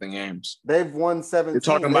 20-something games. They've won 17. You're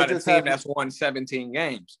talking about a team that's won 17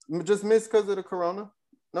 games. Just missed because of the corona.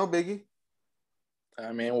 No biggie.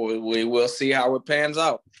 I mean, we will see how it pans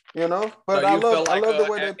out. But I love the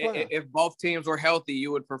way they play. If both teams were healthy,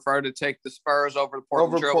 you would prefer to take the Spurs over the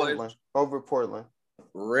Portland Trailblazers? Over Portland.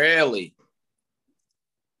 Really?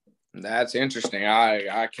 That's interesting.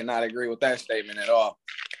 I cannot agree with that statement at all.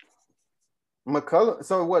 McCollum.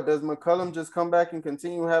 So what, does McCollum just come back and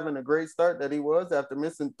continue having a great start that he was after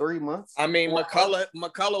missing 3 months? I mean,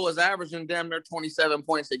 McCollum was averaging damn near 27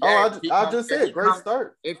 points a game. Oh, I just said great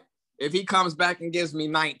start. If he comes back and gives me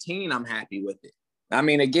 19, I'm happy with it. I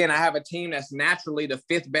mean, again, I have a team that's naturally the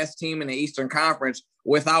 5th best team in the Eastern Conference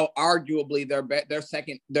without arguably their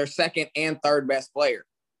second and third best player.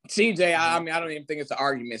 CJ, I mean, I don't even think it's an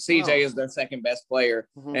argument. CJ is their second best player,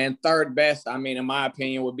 and third best, I mean, in my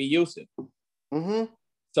opinion, would be Yusuf.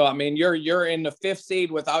 So, I mean, you're in the 5th seed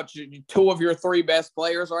without 2 of your 3 best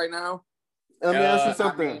players right now. Let me ask you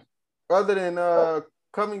something. Other than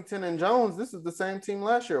Covington and Jones, this is the same team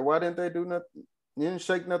last year. Why didn't they do nothing? You didn't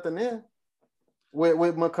shake nothing in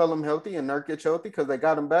with McCollum healthy and Nurkic healthy because they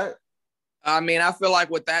got him back. I mean, I feel like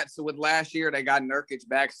with last year, they got Nurkic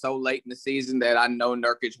back so late in the season that I know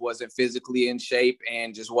Nurkic wasn't physically in shape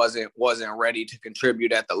and just wasn't ready to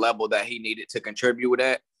contribute at the level that he needed to contribute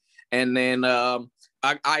at. And then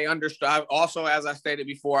I understand. Also, as I stated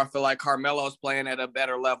before, I feel like Carmelo's playing at a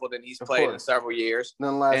better level than he's played in several years.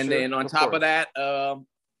 And then on top of that,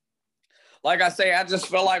 like I say, I just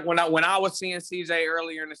feel like when I was seeing CJ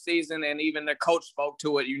earlier in the season, and even the coach spoke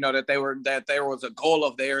to it, that there was a goal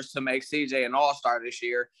of theirs to make CJ an all-star this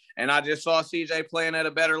year. And I just saw CJ playing at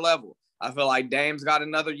a better level. I feel like Dame's got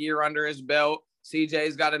another year under his belt.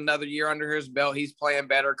 CJ's got another year under his belt. He's playing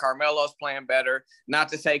better. Carmelo's playing better. Not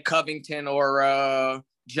to say Covington or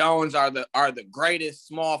Jones are the greatest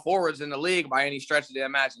small forwards in the league by any stretch of the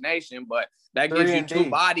imagination, but that gives you 2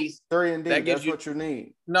 bodies. 3-and-D, that's what you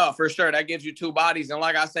need. No, for sure. That gives you 2 bodies. And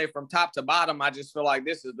like I say, from top to bottom, I just feel like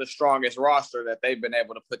this is the strongest roster that they've been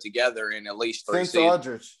able to put together in at least 3 seasons.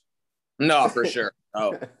 Aldridge. No, for sure.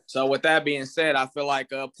 So with that being said, I feel like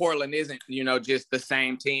Portland isn't, just the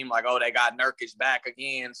same team. Like, they got Nurkic back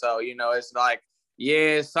again. So, it's like,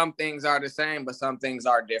 yeah, some things are the same, but some things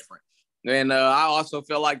are different. And I also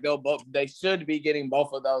feel like they should be getting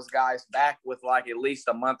both of those guys back with like at least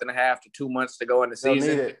a month and a half to 2 months to go in the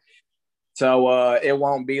season. So it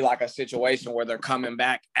won't be like a situation where they're coming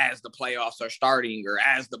back as the playoffs are starting or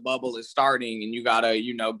as the bubble is starting, and you gotta,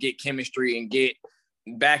 get chemistry and get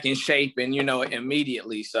back in shape and,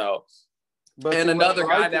 immediately. So, and another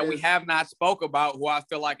guy that we have not spoke about, who I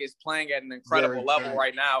feel like is playing at an incredible level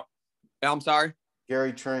right now. I'm sorry?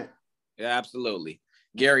 Gary Trent. Yeah, absolutely.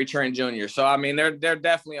 Gary Trent Jr. So, I mean, they're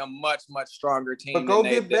definitely a much, much stronger team. But go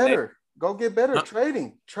get better. Go get better. Trade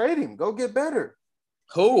him. Go get better.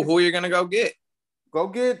 Who are you gonna go get? Go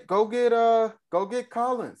get Collins.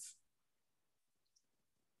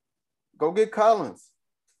 Go get Collins.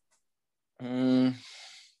 Mm,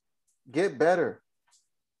 Get better.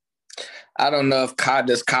 I don't know if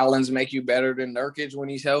does Collins make you better than Nurkic when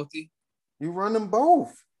he's healthy? You run them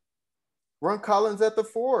both. Run Collins at the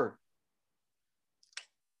 4.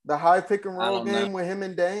 The high pick and roll game with him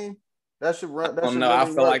and Dame. That should run. That should really I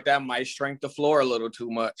feel work. like that might shrink the floor a little too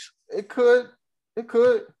much. It could. It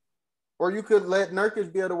could. Or you could let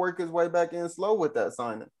Nurkic be able to work his way back in slow with that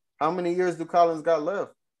signing. How many years do Collins got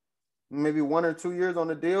left? Maybe 1 or 2 years on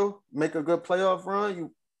the deal. Make a good playoff run.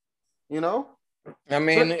 You know. I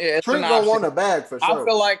mean, Trent gonna want a bag for sure. I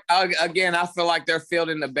feel like they're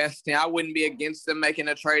fielding the best team. I wouldn't be against them making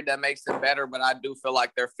a trade that makes them better, but I do feel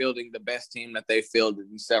like they're fielding the best team that they fielded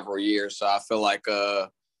in several years. So I feel like,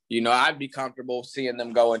 I'd be comfortable seeing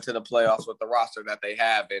them go into the playoffs with the roster that they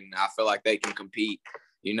have, and I feel like they can compete.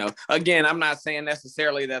 Again, I'm not saying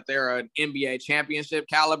necessarily that they're an NBA championship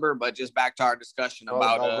caliber, but just back to our discussion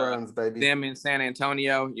about runs, baby. Them in San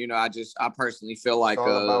Antonio. I personally feel like it's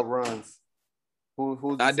all about runs.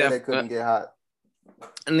 Who's to say they couldn't get hot?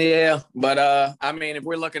 Yeah, but I mean, if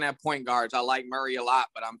we're looking at point guards, I like Murray a lot,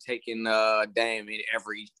 but I'm taking Dame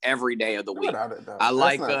every day of the week. I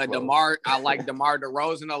like DeMar. I like DeMar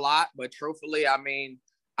DeRozan a lot, but truthfully, I mean,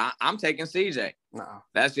 I'm taking CJ. No,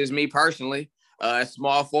 that's just me personally.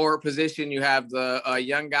 Small forward position, you have the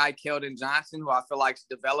young guy Keldon Johnson, who I feel like is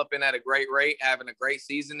developing at a great rate, having a great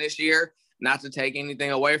season this year. Not to take anything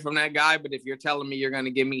away from that guy, but if you're telling me you're going to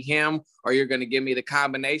give me him or you're going to give me the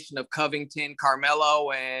combination of Covington, Carmelo,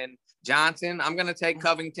 and Johnson, I'm going to take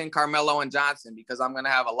Covington, Carmelo, and Johnson because I'm going to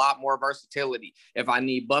have a lot more versatility. If I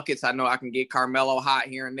need buckets, I know I can get Carmelo hot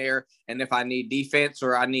here and there. And if I need defense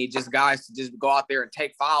or I need just guys to just go out there and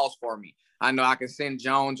take fouls for me, I know I can send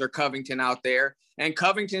Jones or Covington out there. And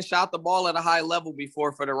Covington shot the ball at a high level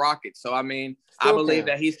before for the Rockets. So, I mean, I believe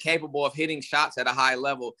that he's capable of hitting shots at a high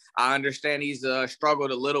level. I understand he's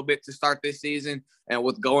struggled a little bit to start this season. And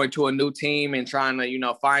with going to a new team and trying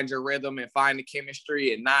to, find your rhythm and find the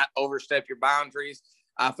chemistry and not overstep your boundaries,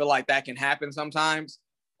 I feel like that can happen sometimes.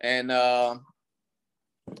 And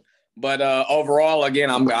but overall,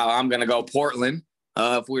 again, I'm going to go Portland.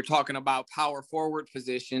 If we're talking about power forward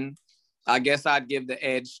position, I guess I'd give the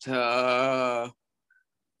edge to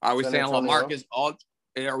are we saying LaMarcus?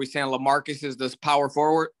 Are we saying LaMarcus is this power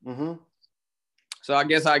forward? Mm-hmm. So I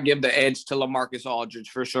guess I'd give the edge to LaMarcus Aldridge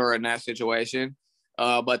for sure in that situation.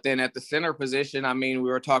 But then at the center position, I mean, we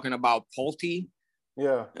were talking about Pulte.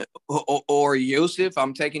 Yeah. Or Yusuf.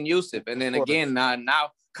 I'm taking Yusuf. And then again, now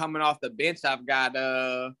coming off the bench, I've got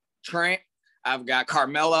Trent. I've got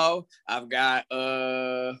Carmelo. I've got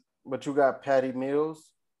But you got Patty Mills.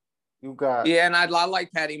 You got and I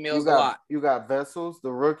like Patty Mills a lot. You got Vessels,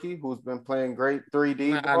 the rookie, who's been playing great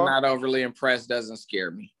 3D ball. I'm not overly impressed. Doesn't scare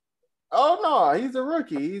me. Oh no, he's a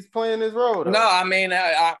rookie. He's playing his role. Though. No, I mean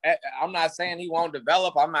I'm not saying he won't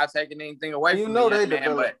develop. I'm not taking anything away from the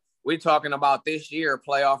man, but we're talking about this year,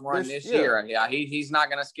 playoff run this year. Yeah, he's not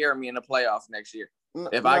gonna scare me in the playoffs next year.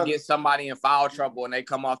 If I get somebody in foul trouble and they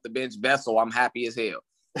come off the bench, Vessel, I'm happy as hell.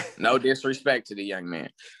 No disrespect to the young man.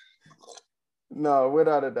 No,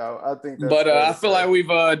 without a doubt. I think that's I feel like we've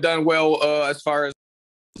done well as far as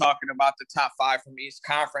talking about the top 5 from East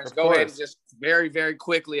Conference. Go ahead and just very, very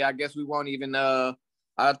quickly. I guess we won't even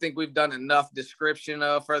I think we've done enough description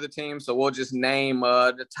for the team. So we'll just name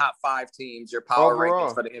the top 5 teams, your power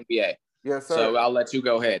rankings for the NBA. Yes, sir. So I'll let you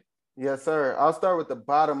go ahead. Yes, sir. I'll start with the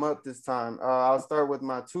bottom up this time. I'll start with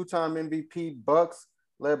my 2-time MVP Bucks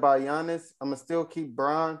led by Giannis. I'm going to still keep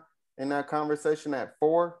Bron in that conversation at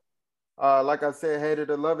 4. Like I said, hated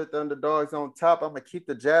to love it, the underdogs on top. I'm going to keep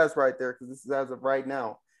the Jazz right there because this is as of right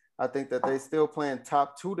now. I think that they still playing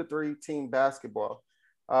top 2 to 3 team basketball.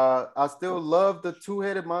 I still love the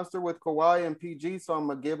two-headed monster with Kawhi and PG, so I'm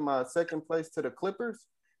going to give my second place to the Clippers.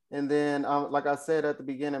 And then, like I said at the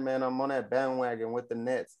beginning, man, I'm on that bandwagon with the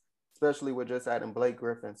Nets, especially with just adding Blake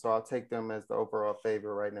Griffin. So I'll take them as the overall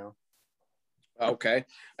favorite right now. Okay.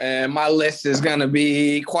 And my list is going to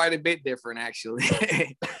be quite a bit different, actually.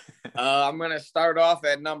 I'm going to start off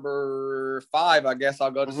at number 5. I guess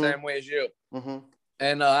I'll go the same way as you. Mm-hmm.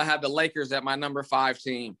 And I have the Lakers at my number 5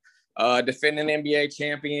 team. Defending NBA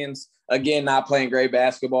champions. Again, not playing great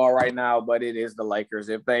basketball right now, but it is the Lakers.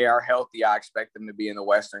 If they are healthy, I expect them to be in the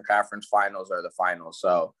Western Conference Finals or the Finals.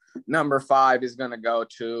 So number 5 is going to go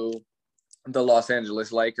to the Los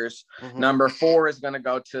Angeles Lakers. Mm-hmm. Number 4 is going to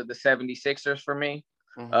go to the 76ers for me.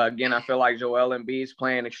 Mm-hmm. Again, I feel like Joel Embiid is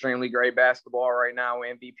playing extremely great basketball right now,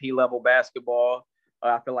 MVP level basketball.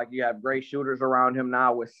 I feel like you have great shooters around him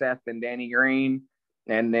now with Seth and Danny Green.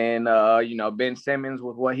 And then, Ben Simmons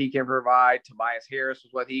with what he can provide, Tobias Harris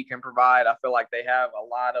with what he can provide. I feel like they have a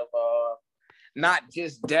lot of not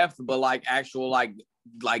just depth, but like actual like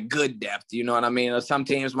good depth. You know what I mean? Some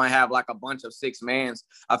teams might have like a bunch of six mans.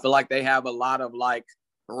 I feel like they have a lot of like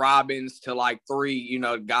Robins to like three, you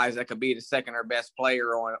know, guys that could be the second or best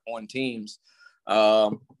player on teams.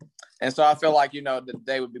 And so I feel like, you know, that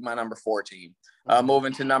they would be my number 4 team.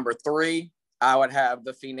 Moving to number 3, I would have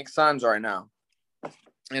the Phoenix Suns right now.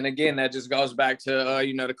 And again, that just goes back to,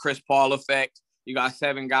 you know, the Chris Paul effect. You got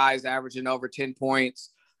 7 guys averaging over 10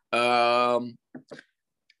 points. You know,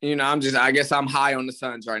 I guess I'm high on the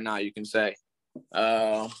Suns right now, you can say.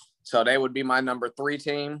 So they would be my number 3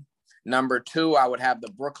 team. Number 2, I would have the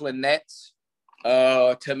Brooklyn Nets.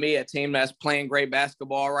 To me, a team that's playing great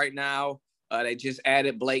basketball right now. They just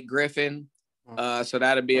added Blake Griffin. So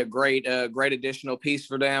that'd be a great additional piece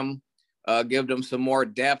for them. Give them some more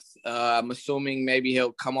depth. I'm assuming maybe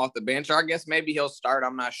he'll come off the bench, or I guess maybe he'll start.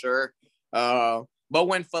 I'm not sure. But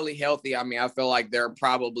when fully healthy, I mean, I feel like they're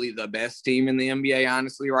probably the best team in the NBA,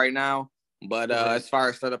 honestly, right now. But as far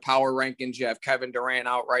as for the power rankings, you have Kevin Durant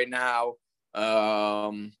out right now.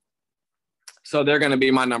 So they're going to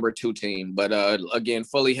be my number 2 team. But again,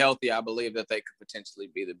 fully healthy, I believe that they could potentially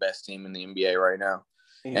be the best team in the NBA right now.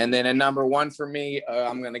 And then at number 1 for me,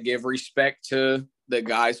 I'm going to give respect to the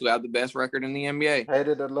guys who have the best record in the NBA.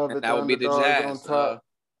 Hated to love it. That would be the Jazz.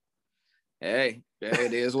 Hey,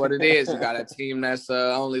 it is what it is. You got a team that's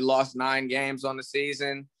only lost 9 games on the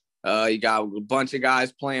season. You got a bunch of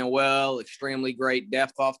guys playing well, extremely great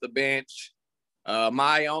depth off the bench.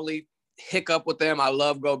 My only hiccup with them, I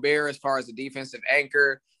love Gobert as far as a defensive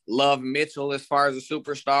anchor, love Mitchell as far as a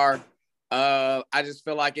superstar. I just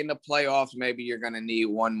feel like in the playoffs, maybe you're going to need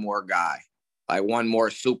one more guy, like one more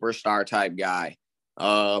superstar type guy.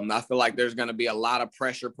 I feel like there's going to be a lot of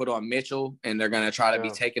pressure put on Mitchell, and they're going to try to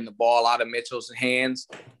be taking the ball out of Mitchell's hands.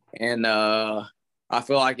 And I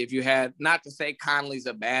feel like if you had, not to say Conley's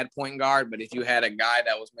a bad point guard, but if you had a guy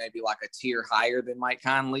that was maybe like a tier higher than Mike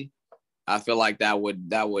Conley, I feel like that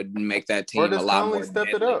would make that team a lot Conley more step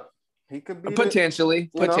deadly. It up. He could be potentially.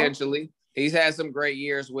 He's had some great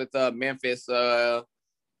years with Memphis.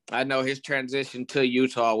 I know his transition to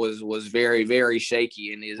Utah was very, very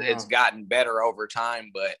shaky, and it's gotten better over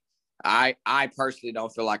time. But I personally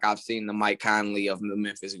don't feel like I've seen the Mike Conley of the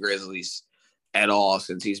Memphis Grizzlies at all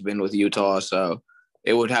since he's been with Utah. So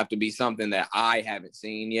it would have to be something that I haven't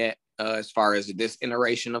seen yet as far as this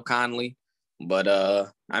iteration of Conley. But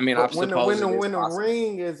I mean, I suppose when the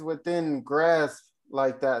ring is within grasp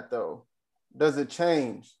like that, though, does it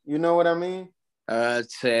change? You know what I mean?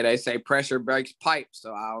 They say pressure breaks pipes,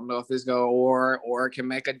 so I don't know if it's going or it can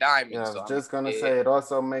make a diamond. Yeah, I was so, just gonna say it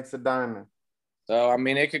also makes a diamond. So I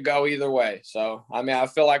mean, it could go either way. So I mean, I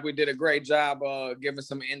feel like we did a great job giving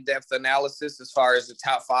some in-depth analysis as far as the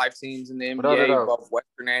top 5 teams in the NBA, both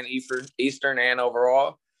Western and Eastern, and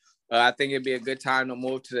overall. I think it'd be a good time to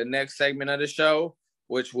move to the next segment of the show,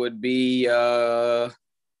 which would be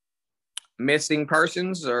missing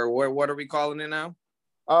persons, or what are we calling it now?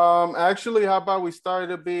 Actually, how about we start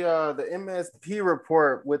to be the MSP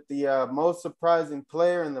report with the most surprising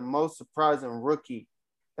player and the most surprising rookie,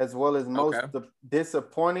 as well as most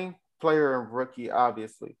disappointing player and rookie,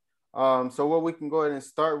 obviously. So what we can go ahead and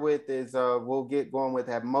start with is we'll get going with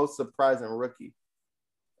that most surprising rookie.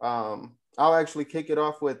 I'll actually kick it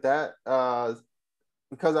off with that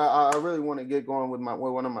because I really want to get going with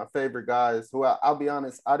one of my favorite guys who I'll be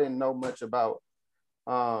honest, I didn't know much about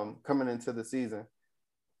coming into the season.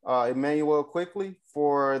 Emmanuel Quickley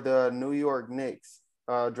for the New York Knicks,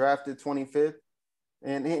 drafted 25th.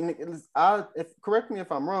 And correct me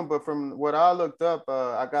if I'm wrong, but from what I looked up,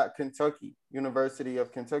 I got Kentucky, University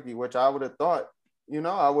of Kentucky, which I would have thought,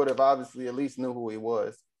 I would have obviously at least knew who he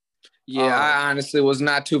was. Yeah, I honestly was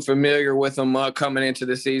not too familiar with him coming into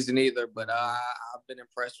the season either, but I've been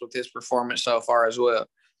impressed with his performance so far as well.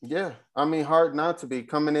 Yeah, I mean, hard not to be.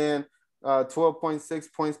 Coming in 12.6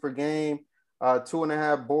 points per game,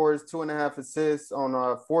 2.5 boards, 2.5 assists on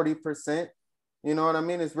 40%. You know what I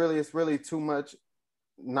mean? It's really too much.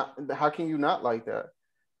 How can you not like that?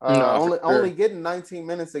 Only getting 19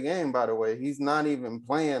 minutes a game, by the way. He's not even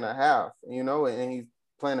playing a half, and he's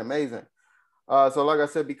playing amazing. So like I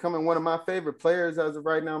said, becoming one of my favorite players as of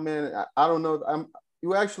right now, man. I don't know.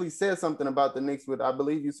 You actually said something about the Knicks I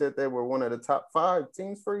believe you said they were one of the top 5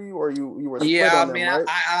 teams for you, or you were split on them, right?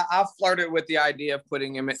 I flirted with the idea of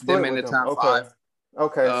putting them in the top 5.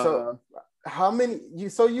 Okay. So how many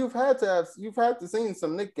you've had to seen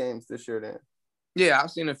some Knicks games this year then? Yeah,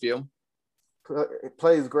 I've seen a few.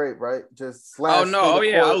 plays great, right? Just Oh slash no! through Oh the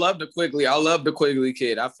yeah, I court. love the Quigley. I love the Quigley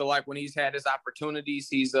kid. I feel like when he's had his opportunities,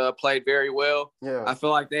 he's played very well. Yeah. I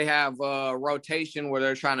feel like they have a rotation where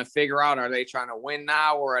they're trying to figure out, are they trying to win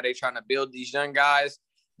now or are they trying to build these young guys?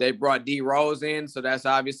 They brought D Rose in, so that's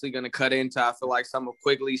obviously going to cut into, I feel like, some of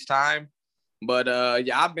Quigley's time. But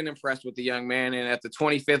yeah, I've been impressed with the young man. And at the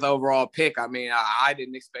 25th overall pick, I mean, I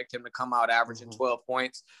didn't expect him to come out averaging 12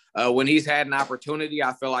 points. When he's had an opportunity,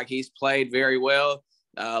 I feel like he's played very well.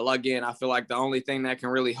 Again, I feel like the only thing that can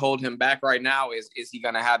really hold him back right now is he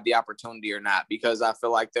going to have the opportunity or not? Because I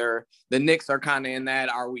feel like the Knicks are kind of in that.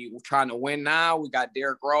 Are we trying to win now? We got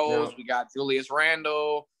Derrick Rose, we got Julius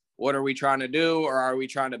Randle. What are we trying to do? Or are we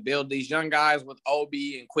trying to build these young guys with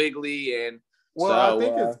Obi and Quigley? And I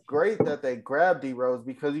think it's great that they grabbed D Rose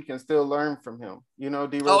because you can still learn from him. You know,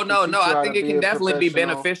 D Rose. Oh no, I think it can definitely be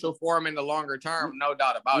beneficial for him in the longer term, no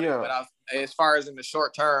doubt about it. But as far as in the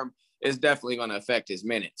short term, it's definitely going to affect his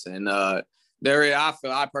minutes. And I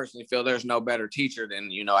personally feel there's no better teacher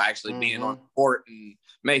than, actually being on the court and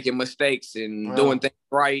making mistakes and doing things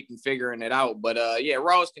right and figuring it out. But yeah,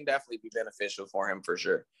 Rose can definitely be beneficial for him for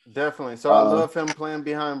sure. Definitely. So I love him playing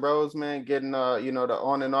behind Rose, man, getting the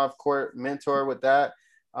on and off court mentor with that.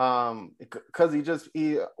 Because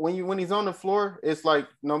when he's on the floor, it's like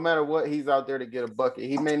no matter what, he's out there to get a bucket.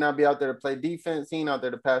 He may not be out there to play defense, he ain't out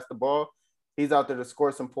there to pass the ball. He's out there to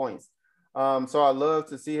score some points. So I love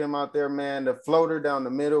to see him out there, man. The floater down the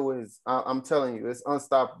middle is, I'm telling you, it's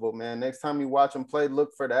unstoppable, man. Next time you watch him play,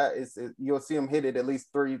 look for that. You'll see him hit it at least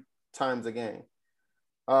 3 times a game.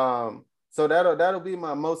 So that'll be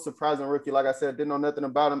my most surprising rookie. Like I said, didn't know nothing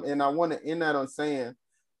about him, and I want to end that on saying,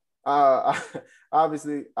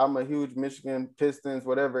 obviously, I'm a huge Michigan Pistons,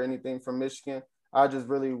 anything from Michigan. I just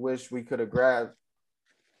really wish we could have grabbed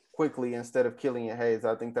Quickly instead of Killian Hayes.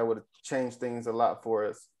 I think that would have changed things a lot for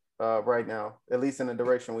us right now, at least in the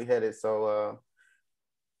direction we headed. So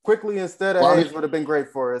Quickly instead of Hayes would have been great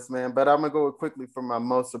for us, man. But I'm gonna go with Quickly for my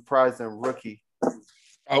most surprising rookie.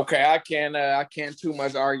 Okay, I can't too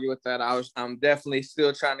much argue with that. I'm definitely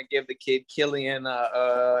still trying to give the kid Killian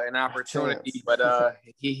an opportunity, but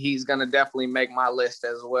he's gonna definitely make my list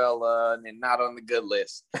as well, and not on the good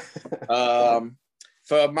list.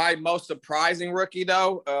 For my most surprising rookie,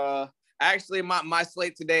 though, actually my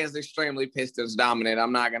slate today is extremely Pistons dominant.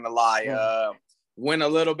 I'm not gonna lie. Went a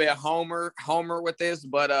little bit homer with this,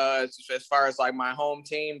 but as far as like my home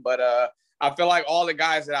team, but I feel like all the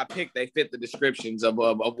guys that I picked, they fit the descriptions of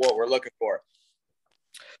what we're looking for.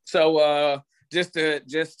 So just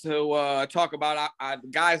to talk about the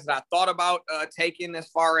guys that I thought about taking as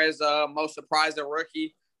far as most surprising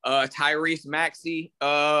rookie, Tyrese Maxey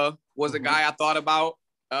was a guy I thought about.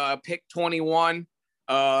 Pick 21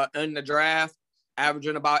 in the draft,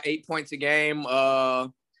 averaging about 8 points a game.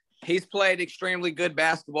 He's played extremely good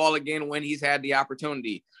basketball again when he's had the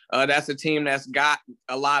opportunity. That's a team that's got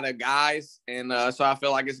a lot of guys, and so I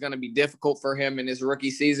feel like it's going to be difficult for him in his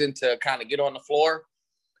rookie season to kind of get on the floor.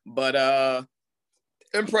 But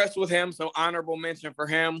impressed with him, so honorable mention for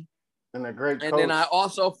him. And a great coach. And then I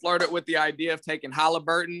also flirted with the idea of taking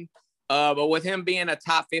Halliburton, but with him being a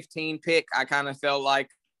top 15 pick, I kind of felt like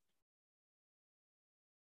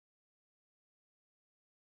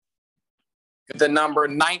the number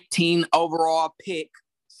 19 overall pick,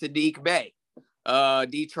 Saddiq Bey,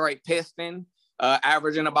 Detroit Piston,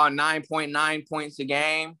 averaging about 9.9 points a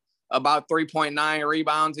game, about 3.9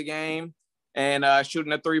 rebounds a game, and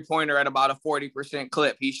shooting a three-pointer at about a 40%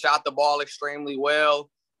 clip. He shot the ball extremely well.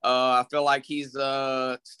 I feel like he's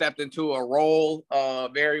stepped into a role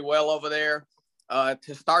very well over there.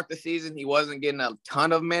 To start the season, he wasn't getting a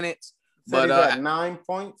ton of minutes. But he's at 9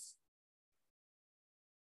 points?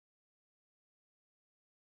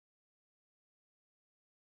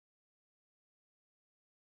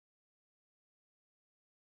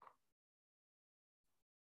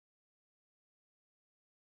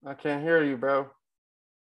 I can't hear you, bro.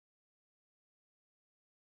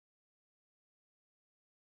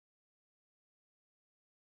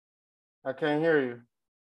 I can't hear you.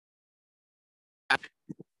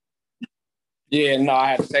 Yeah, no, I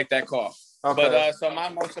had to take that call. Okay. But so my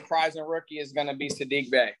most surprising rookie is going to be Saddiq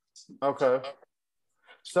Bey. Okay.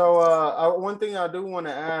 So one thing I do want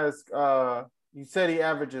to ask, you said he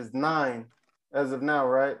averages 9 as of now,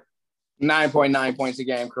 right? 9.9 points a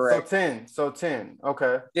game, correct. So 10.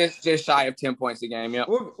 Okay. Just shy of 10 points a game, yeah.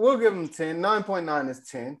 We'll give him 10. 9.9 is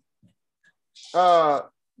 10.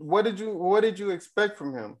 What did you expect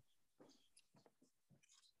from him?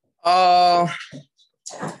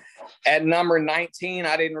 At number 19,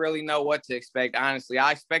 I didn't really know what to expect, honestly.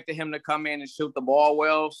 I expected him to come in and shoot the ball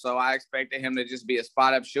well, so I expected him to just be a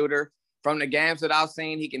spot-up shooter. from the games that I've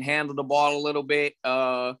seen, he can handle the ball a little bit.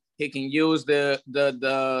 He can use the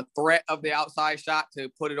threat of the outside shot to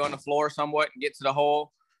put it on the floor somewhat and get to the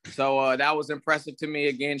hole. So that was impressive to me.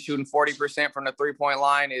 Again, shooting 40% from the three-point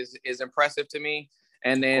line is impressive to me.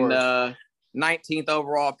 And then 19th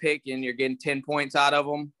overall pick, and you're getting 10 points out of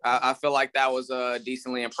him. I feel like that was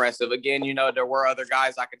decently impressive. Again, you know, there were other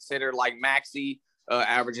guys I considered like Maxey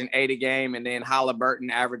averaging 8 a game, and then Halliburton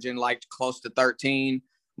averaging like close to 13.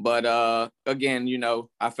 But again, you know,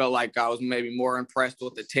 I felt like I was maybe more impressed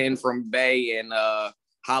with the 10 from Bey, and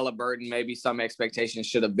Halliburton. Maybe some expectations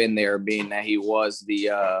should have been there, being that he was the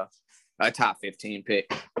a top 15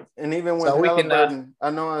 pick. And even with Halliburton, I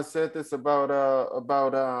know I said this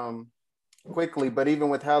about quickly, but even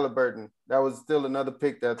with Halliburton, that was still another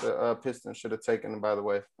pick that the Pistons should have taken, by the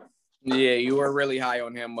way. Yeah, you were really high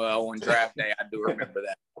on him on draft day. I do remember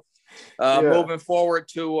that. Moving forward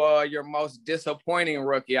to your most disappointing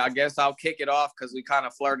rookie, I guess I'll kick it off because we kind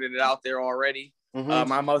of flirted it out there already.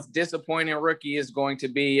 My most disappointing rookie is going to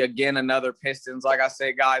be, again, another Pistons. Like I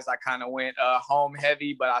said, guys, I kind of went home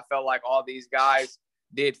heavy, but I felt like all these guys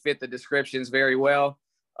did fit the descriptions very well.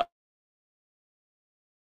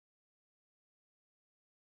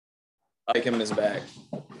 Take him in his bag.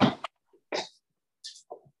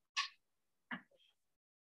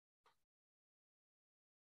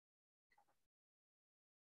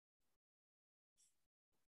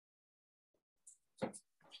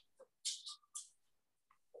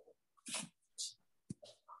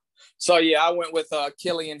 So, yeah, I went with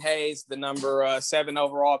Killian Hayes, the number 7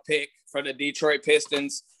 overall pick for the Detroit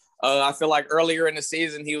Pistons. I feel like earlier in the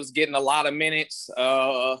season, he was getting a lot of minutes,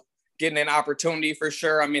 getting an opportunity for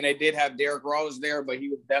sure. I mean, they did have Derrick Rose there, but he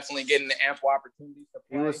was definitely getting the ample opportunities to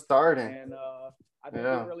play. He was starting. And I think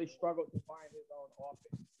he really struggled to find his own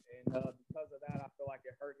offense. And because of that, I feel like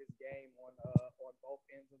it hurt his game on both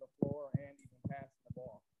ends of the floor and even passing the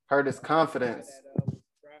ball. Hurt his confidence. That was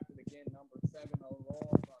drafted again, number 7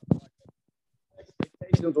 overall.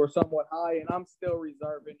 Expectations were somewhat high, and I'm still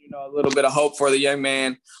reserving, you know, a little bit of hope for the young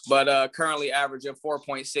man, but currently averaging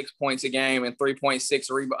 4.6 points a game and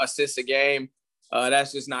 3.6 assists a game.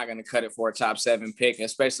 That's just not going to cut it for a top 7 pick,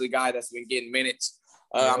 especially a guy that's been getting minutes.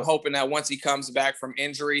 I'm hoping that once he comes back from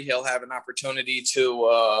injury, he'll have an opportunity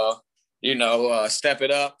to, step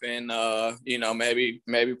it up and,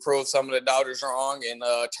 maybe prove some of the doubters wrong and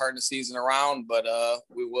turn the season around, but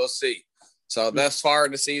we will see. So thus far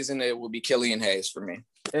in the season, it will be Killian Hayes for me.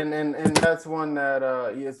 And that's one that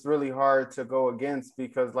it's really hard to go against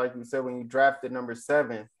because, like you said, when you drafted number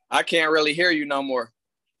 7. I can't really hear you no more.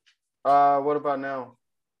 What about now?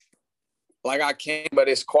 Like I can, but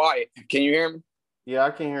it's quiet. Can you hear me? Yeah,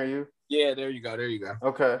 I can hear you. Yeah, there you go. There you go.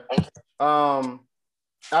 Okay.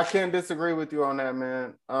 I can't disagree with you on that,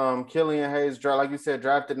 man. Killian Hayes, like you said,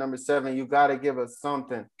 drafted number 7. You got to give us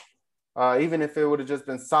something. Even if it would have just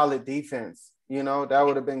been solid defense, you know, that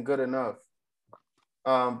would have been good enough.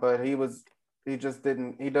 But he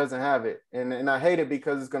doesn't have it. And I hate it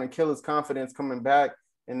because it's going to kill his confidence coming back.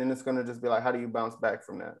 And then it's going to just be like, how do you bounce back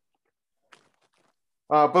from that?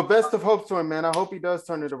 But best of hopes to him, man. I hope he does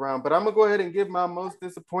turn it around. But I'm going to go ahead and give my most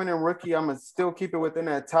disappointing rookie. I'm going to still keep it within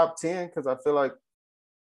that top 10 because I feel like,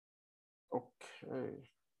 okay.